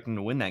 I'd expect them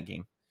to win that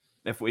game.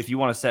 If you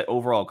want to set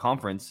overall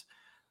conference,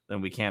 then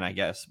we can, I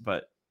guess.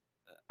 But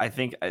I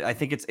think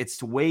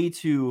it's way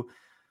too.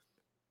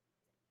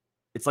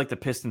 It's like the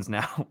Pistons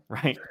now,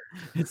 right?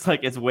 It's like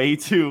it's way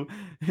too.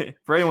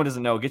 For anyone who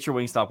doesn't know, get your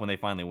Wingstop when they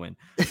finally win.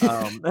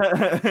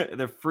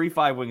 They're free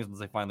 5 wings once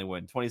they finally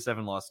win.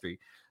 27 loss streak.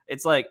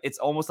 It's like it's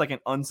almost like an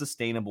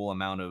unsustainable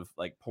amount of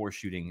like poor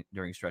shooting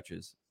during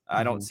stretches.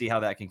 I don't see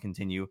how that can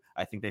continue.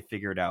 I think they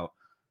figure it out.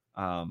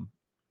 But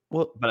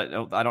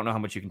I don't know how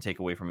much you can take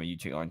away from a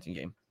UT Arlington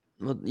game.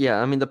 Well,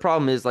 yeah, I mean the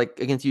problem is like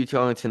against UT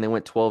Arlington, they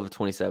went 12 of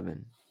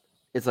 27.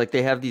 It's like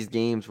they have these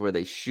games where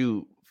they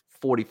shoot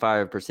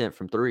 45%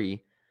 from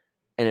three,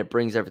 and it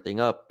brings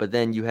everything up. But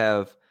then you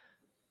have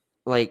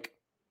like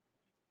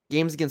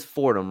games against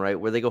Fordham, right,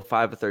 where they go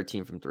 5 of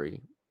 13 from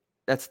three.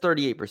 That's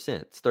 38%.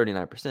 It's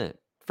 39%.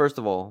 First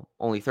of all,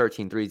 only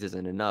 13 threes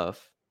isn't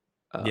enough.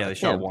 They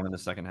shot 1 in the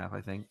second half, I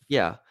think.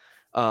 Yeah.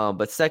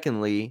 But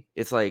secondly,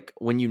 it's like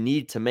when you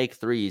need to make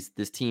threes,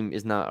 this team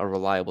is not a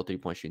reliable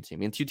 3-point shooting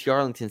team. In UT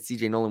Arlington,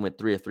 CJ Nolan went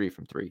 3 of 3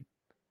 from three.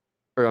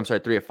 Or I'm sorry,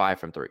 3 of 5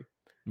 from three.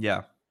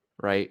 Yeah.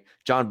 Right.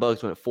 John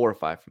Buggs went 4 of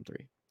 5 from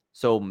three.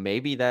 So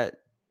maybe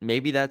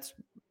that's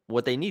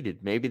what they needed.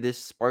 Maybe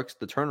this sparks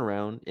the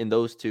turnaround in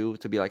those two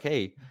to be like,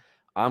 hey,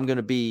 I'm going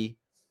to be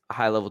a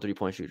high-level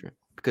 3-point shooter.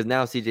 Because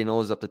now CJ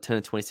Nolan is up to 10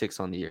 of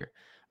 26 on the year.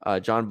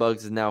 John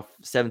Buggs is now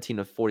 17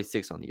 of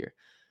 46 on the year.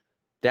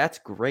 That's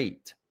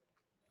great.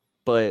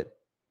 But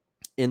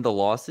in the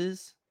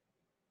losses,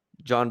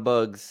 John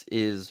Buggs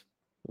is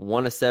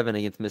 1 of 7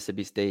 against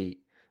Mississippi State,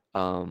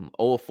 0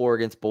 of 4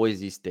 against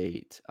Boise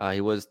State.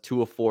 He was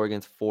 2 of 4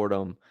 against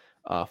Fordham,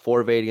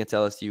 4 of 8 against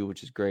LSU,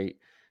 which is great.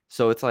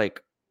 So it's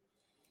like,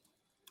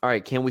 all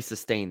right, can we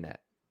sustain that?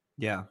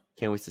 Yeah.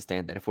 Can we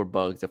sustain that if we're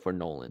Buggs, if we're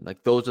Nolan?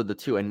 Like those are the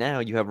two. And now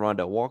you have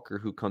Rondell Walker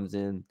who comes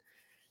in,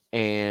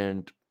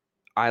 and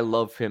I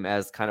love him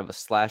as kind of a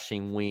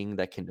slashing wing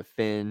that can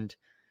defend.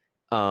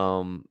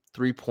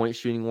 3-point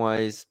shooting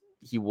wise,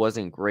 he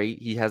wasn't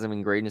great. He hasn't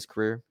been great in his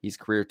career. He's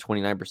career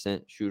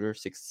 29% shooter,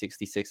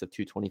 666 of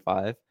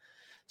 225.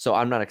 So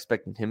I'm not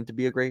expecting him to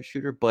be a great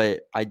shooter,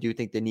 but I do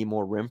think they need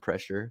more rim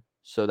pressure.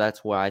 So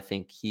that's why I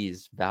think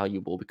he's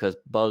valuable, because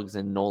Bugs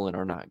and Nolan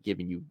are not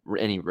giving you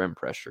any rim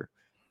pressure.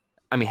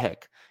 I mean,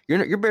 heck,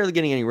 you're barely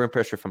getting any rim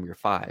pressure from your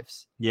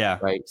fives. Yeah.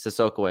 Right,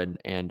 Sissoko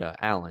and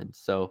Allen.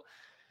 So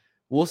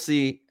we'll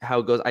see how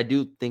it goes. I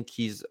do think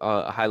he's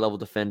a high level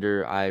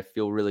defender. I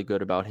feel really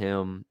good about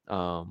him.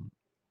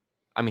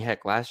 I mean,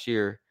 heck, last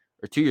year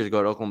or 2 years ago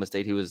at Oklahoma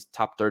State, he was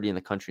top 30 in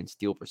the country in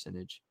steal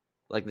percentage.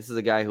 Like, this is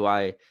a guy who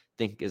I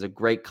think is a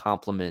great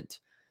compliment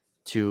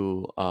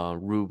to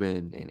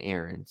Ruben and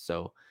Aaron.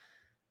 So,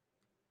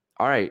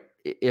 all right,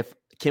 if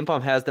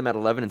Kimpom has them at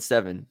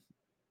 11-7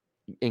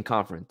 in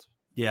conference,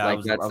 Yeah, like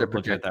I that's their was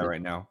looking at that projected.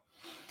 right now.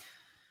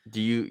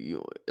 Do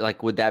you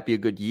like? Would that be a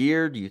good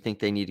year? Do you think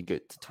they need to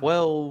get to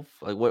 12?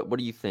 Like, what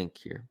do you think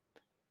here?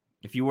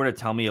 If you were to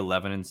tell me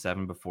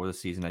 11-7 before the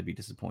season, I'd be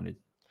disappointed.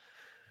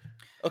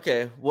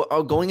 Okay,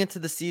 well, going into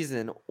the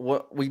season,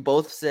 what we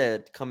both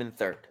said come in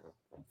third.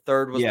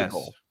 Third was the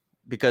goal,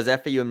 because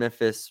FAU and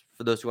Memphis,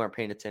 for those who aren't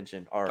paying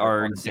attention, are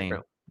on insane.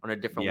 a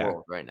different Yeah.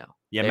 world right now.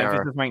 Yeah, They Memphis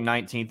are, is ranked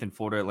 19th and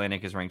Florida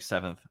Atlantic is ranked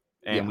 7th.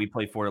 And Yeah. we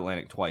play Florida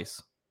Atlantic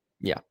twice.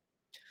 Yeah.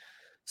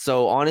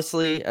 So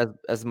honestly,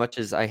 as much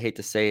as I hate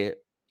to say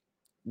it,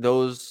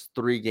 those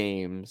 3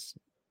 games,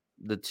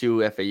 the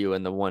 2 FAU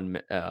and the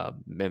 1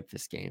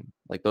 Memphis game,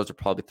 like those are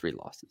probably 3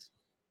 losses.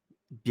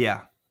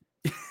 Yeah.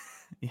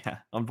 Yeah,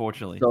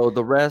 unfortunately. So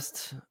the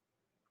rest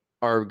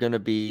are going to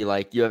be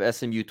like, you have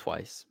SMU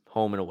twice,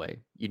 home and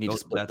away. You need to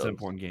split That's those. an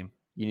important game.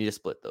 You need to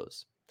split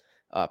those.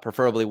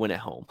 Preferably win at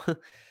home,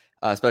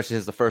 especially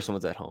since the first one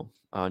was at home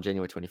on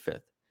January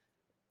 25th.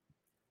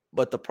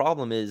 But the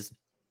problem is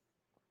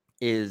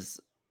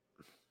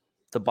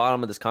the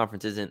bottom of this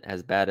conference isn't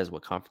as bad as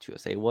what Conference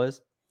USA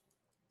was.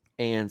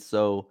 And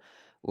so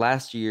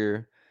last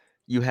year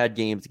you had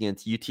games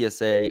against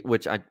UTSA,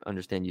 which I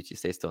understand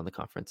UTSA is still in the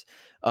conference.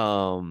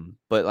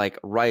 But like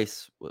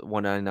Rice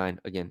 199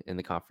 again in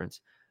the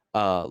conference.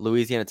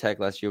 Louisiana Tech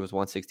last year was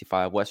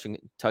 165. Western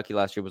Kentucky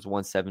last year was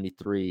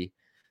 173.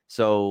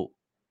 So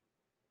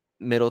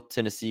Middle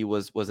Tennessee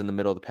was in the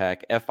middle of the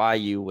pack.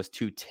 FIU was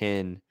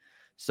 210.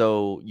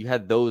 So you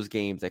had those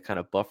games that kind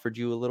of buffered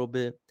you a little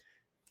bit.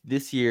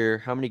 This year,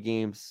 how many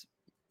games?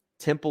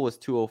 Temple was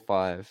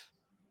 205.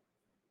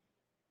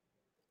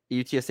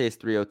 UTSA is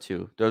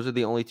 302. Those are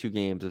the only 2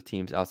 games of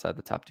teams outside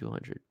the top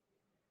 200.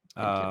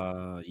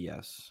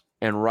 Yes.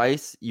 And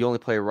Rice, you only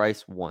play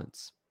Rice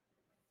once.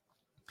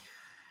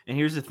 And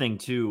here's the thing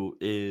too,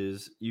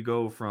 is you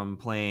go from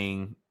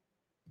playing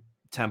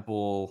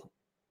Temple,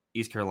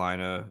 East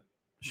Carolina,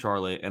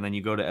 Charlotte, and then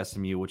you go to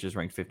SMU, which is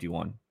ranked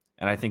 51.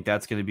 And I think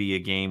that's going to be a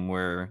game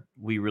where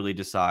we really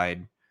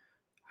decide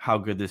how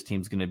good this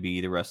team's going to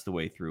be the rest of the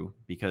way through,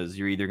 because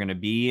you're either going to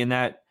be in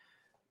that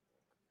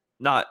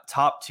not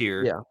top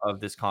tier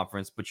of this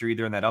conference, but you're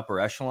either in that upper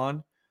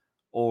echelon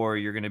or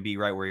you're going to be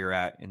right where you're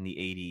at in the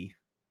 80.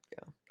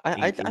 Yeah.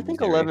 I think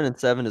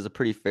 11-7 is a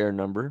pretty fair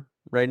number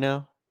right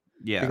now.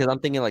 Yeah. Because I'm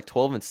thinking like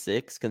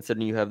 12-6,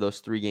 considering you have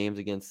those 3 games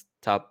against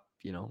top,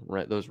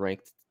 those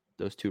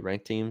 2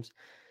 ranked teams.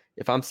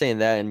 If I'm saying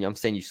that and I'm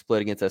saying you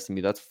split against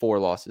SMU, that's 4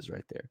 losses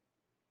right there.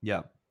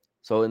 Yeah.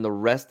 So in the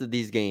rest of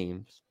these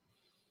games,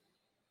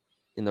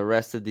 how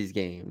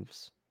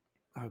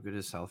good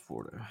is South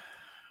Florida?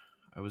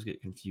 I always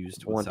get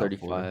confused with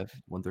 135.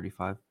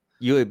 135.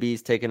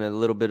 UAB's taking a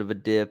little bit of a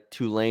dip.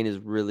 Tulane is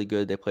really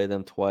good. They play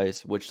them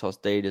twice. Wichita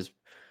State is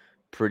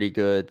pretty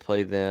good.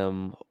 Play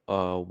them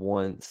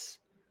once.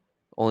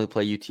 Only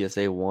play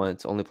UTSA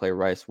once. Only play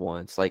Rice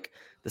once. Like,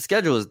 the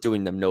schedule is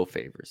doing them no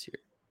favors here.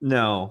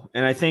 No.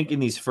 And I think in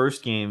these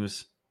first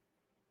games,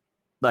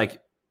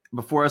 like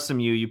before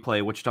SMU, you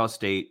play Wichita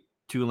State,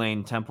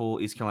 Tulane,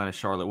 Temple, East Carolina,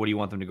 Charlotte. What do you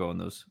want them to go in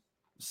those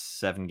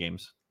 7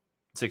 games?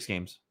 6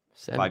 games?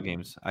 5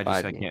 games. I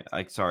can't.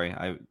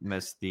 I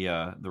missed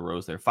the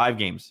rows there. 5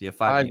 games. You have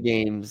 5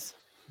 games.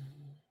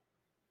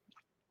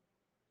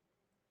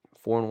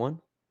 4-1.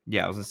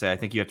 Yeah, I was gonna say I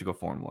think you have to go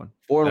 4-1.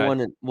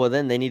 4-1. Well,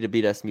 then they need to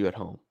beat SMU at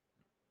home.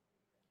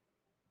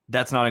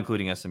 That's not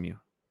including SMU.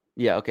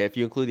 Yeah. Okay. If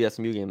you include the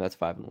SMU game, that's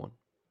 5-1.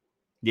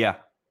 Yeah,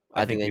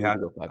 I think you have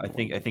to go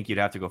 5-1. I think you'd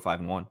have to go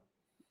 5-1.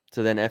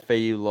 So then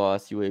FAU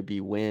loss, UAB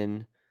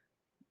win.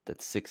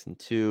 That's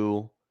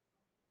 6-2.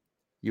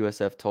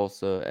 USF,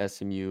 Tulsa,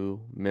 SMU,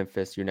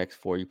 Memphis. Your next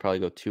 4, you probably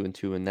go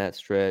 2-2 in that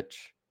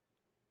stretch.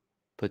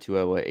 Put you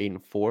at what,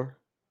 8-4?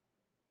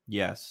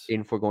 Yes,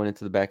 8-4 going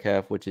into the back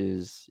half, which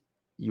is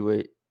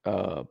UAB,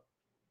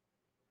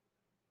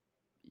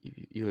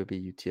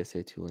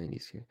 UTSA, Tulane,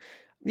 East.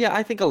 Yeah,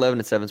 I think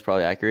 11-7 is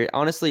probably accurate.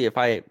 Honestly,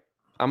 I'm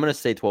gonna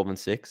say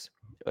 12-6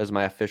 as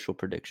my official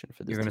prediction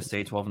for this. You're gonna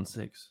say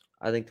 12-6.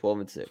 I think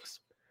 12-6,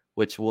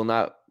 which will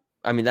not.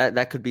 I mean,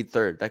 that could be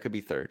third. That could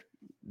be third.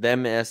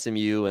 Them,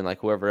 SMU, and like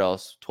whoever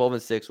else.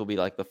 12-6 will be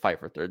like the fight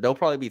for third. There'll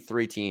probably be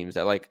 3 teams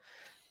that like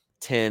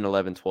 10,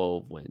 11,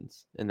 12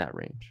 wins in that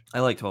range. I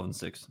like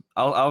 12-6.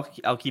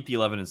 I'll keep the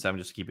 11-7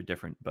 just to keep it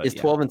different. But Is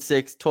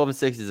 12-6?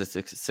 12-6 is a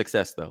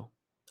success though.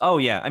 Oh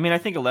yeah, I mean, I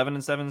think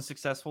 11-7 is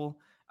successful.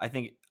 I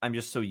think I'm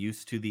just so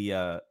used to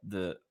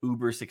the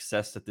uber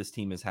success that this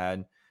team has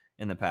had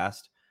in the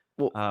past,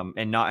 Well,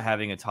 and not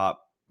having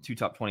two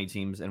top 20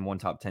 teams and one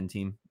top 10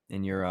 team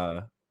in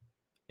your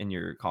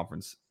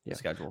conference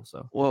schedule.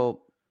 So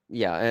well,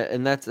 yeah,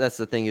 and that's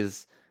the thing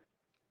is,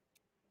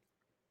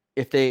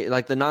 if they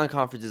like, the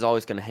non-conference is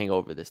always going to hang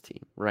over this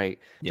team, right?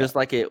 yeah, Just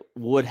like it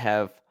would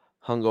have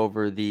hung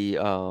over the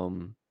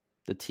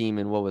team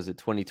in, what was it,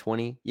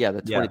 2020? Yeah,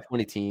 the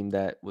 2020 team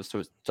that was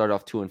sort of started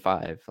off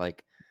 2-5.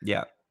 Like,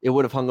 yeah, it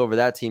would have hung over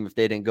that team if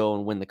they didn't go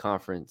and win the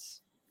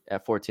conference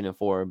at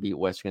 14-4 and beat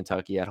Western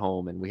Kentucky at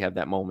home, and we have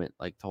that moment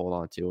like to hold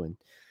on to. And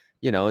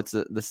it's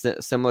the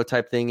similar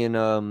type thing in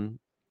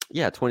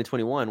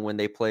 2021 when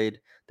they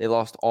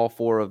lost all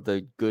 4 of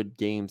the good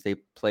games they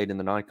played in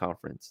the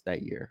non-conference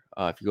that year.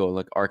 If you go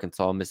look,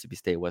 Arkansas, Mississippi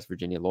State, West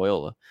Virginia,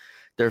 Loyola,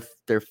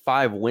 their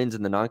 5 wins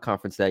in the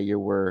non-conference that year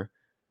were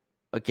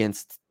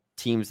against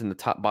teams in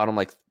the bottom,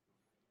 like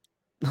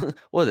what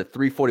was it,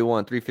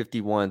 341,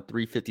 351,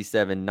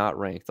 357, not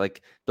ranked.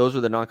 Like, those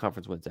were the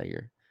non-conference wins that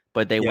year.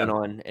 But they went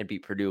on and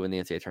beat Purdue in the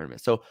NCAA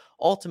tournament. So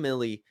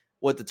ultimately,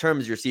 what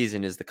determines your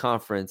season is the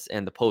conference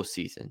and the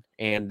postseason.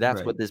 And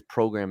that's what this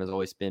program has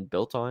always been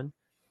built on.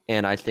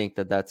 And I think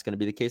that that's going to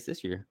be the case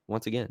this year.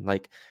 Once again,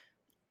 like,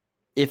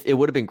 if it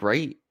would have been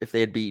great if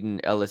they had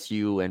beaten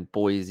LSU and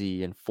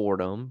Boise and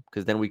Fordham,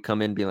 because then we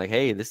come in being like,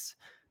 hey,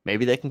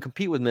 maybe they can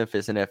compete with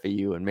Memphis and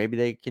FAU, and maybe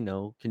they can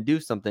do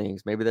some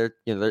things. Maybe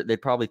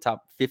they'd probably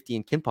top 50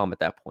 in KenPom at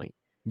that point.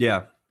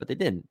 Yeah, but they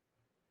didn't.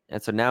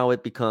 And so now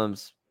it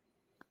becomes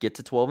get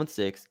to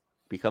 12-6,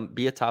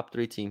 be a top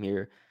 3 team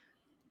here,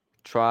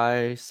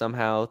 try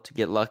somehow to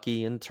get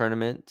lucky in the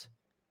tournament,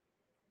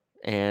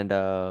 and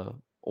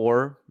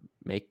or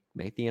make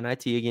the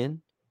NIT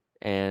again.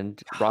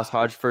 And Ross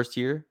Hodge first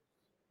year.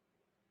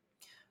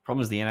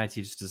 Problem is the NIT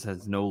just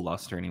has no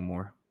luster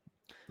anymore.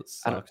 That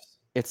sucks.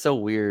 It's so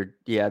weird.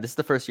 Yeah, this is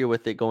the first year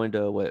with it going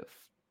to what,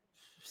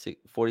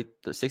 40,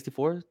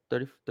 64,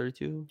 30,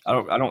 32.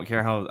 I don't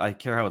care how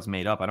it's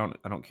made up. I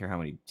don't care how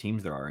many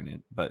teams there are in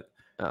it. But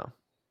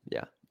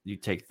yeah, you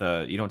don't take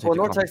the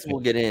North Texas will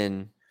get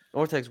in.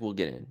 North Texas will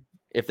get in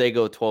if they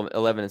go 11-7,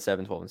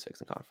 12-6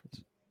 in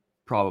conference.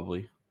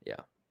 Probably. Yeah.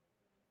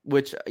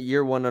 Which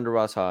year 1 under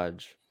Ross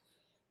Hodge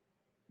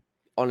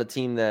on a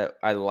team that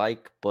I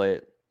like,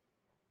 but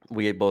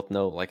we both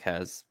know like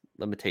has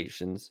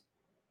limitations.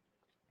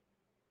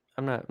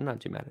 I'm not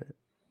too mad at it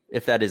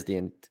if that is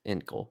the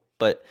end goal.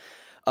 But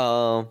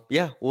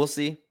yeah, we'll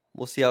see.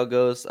 We'll see how it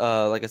goes.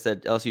 Like I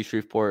said, LSU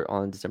Shreveport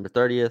on December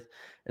 30th,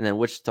 and then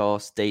Wichita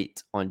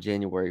State on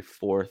January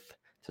 4th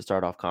to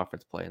start off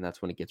conference play, and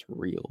that's when it gets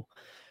real.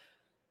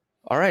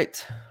 All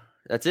right,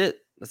 that's it.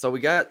 That's all we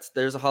got.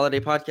 There's a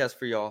holiday podcast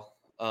for y'all.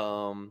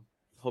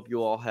 Hope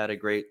you all had a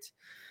great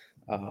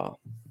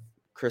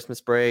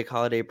Christmas break,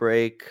 holiday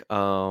break. We're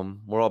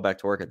all back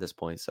to work at this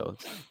point, so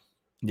it's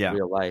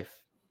real life.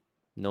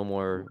 No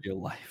more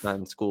real life. Not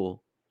in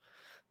school.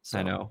 So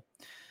I know.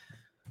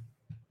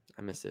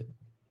 I miss it.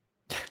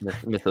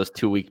 Miss those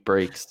 2-week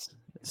breaks.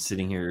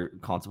 Sitting here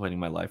contemplating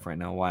my life right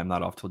now, why I'm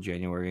not off till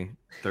January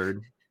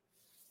 3rd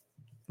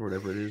or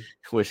whatever it is.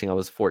 Wishing I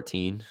was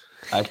 14.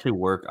 I actually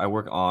work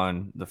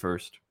on the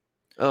 1st.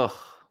 Oh,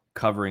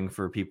 covering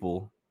for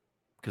people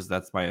because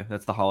that's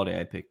the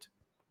holiday I picked.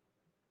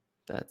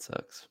 That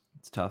sucks.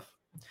 It's tough.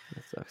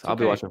 That sucks. I'll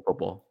be watching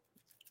football.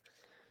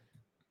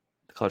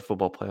 The college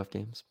football playoff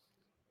games.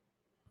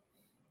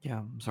 Yeah,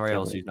 I'm sorry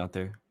LSU's not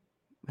there.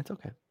 That's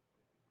okay.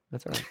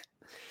 That's all right.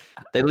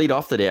 They lead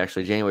off today,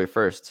 actually, January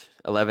 1st,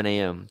 11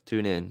 a.m.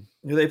 Tune in.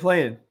 Who are they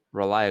playing?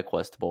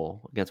 ReliaQuest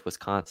Bowl against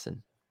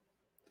Wisconsin.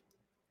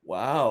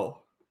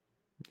 Wow.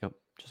 Yep.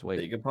 Just wait.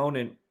 Big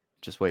opponent.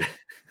 Just wait.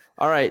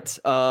 All right.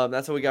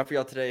 That's what we got for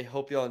y'all today.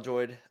 Hope y'all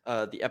enjoyed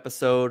the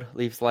episode.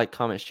 Leave us a like,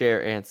 comment,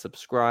 share, and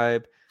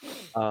subscribe.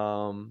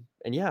 And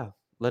yeah,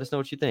 let us know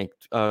what you think.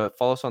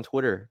 Follow us on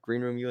Twitter,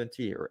 Green Room UNT,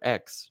 or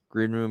X,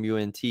 Green Room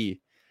UNT.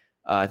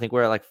 I think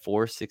we're at like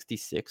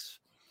 466.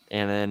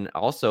 And then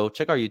also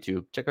check our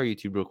YouTube. Check our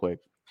YouTube real quick.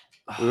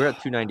 We were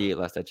at 298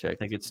 last I checked. I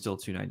think it's still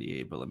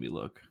 298, but let me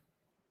look.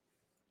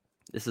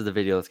 This is the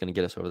video that's going to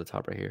get us over the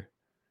top right here.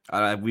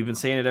 We've been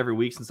saying it every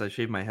week since I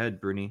shaved my head,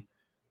 Bruni.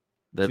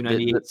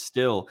 298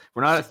 still.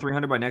 We're not at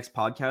 300 by next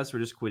podcast. We're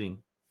just quitting.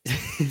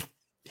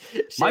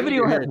 My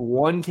video had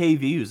 1K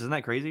views. Isn't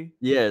that crazy?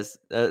 Yes.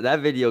 That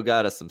video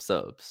got us some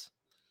subs.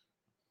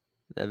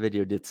 That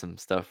video did some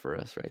stuff for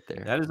us right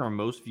there. That is our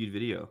most viewed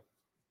video.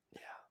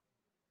 Yeah.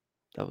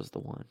 That was the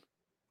one.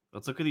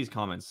 Let's look at these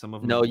comments. Some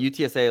of them. No,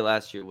 UTSA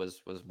last year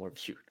was more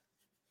viewed.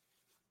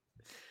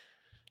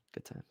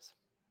 Good times.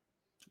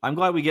 I'm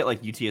glad we get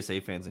like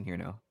UTSA fans in here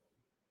now.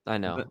 I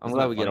know. I'm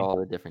glad we get all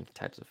the different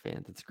types of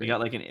fans. It's great. We got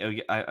like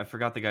I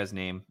forgot the guy's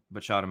name,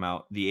 but shout him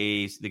out. The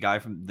A's, the guy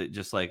from it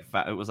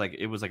was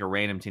like a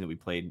random team that we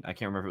played. I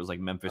can't remember if it was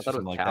like Memphis or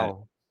something like that.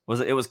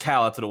 It was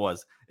Cal? That's what it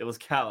was. It was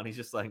Cal, and he's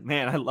just like,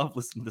 man, I love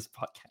listening to this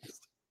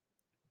podcast.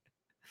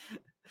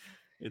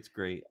 It's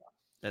great.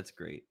 That's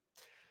great.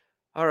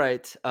 All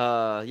right.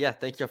 Yeah.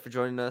 Thank y'all for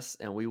joining us,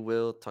 and we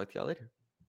will talk to y'all later.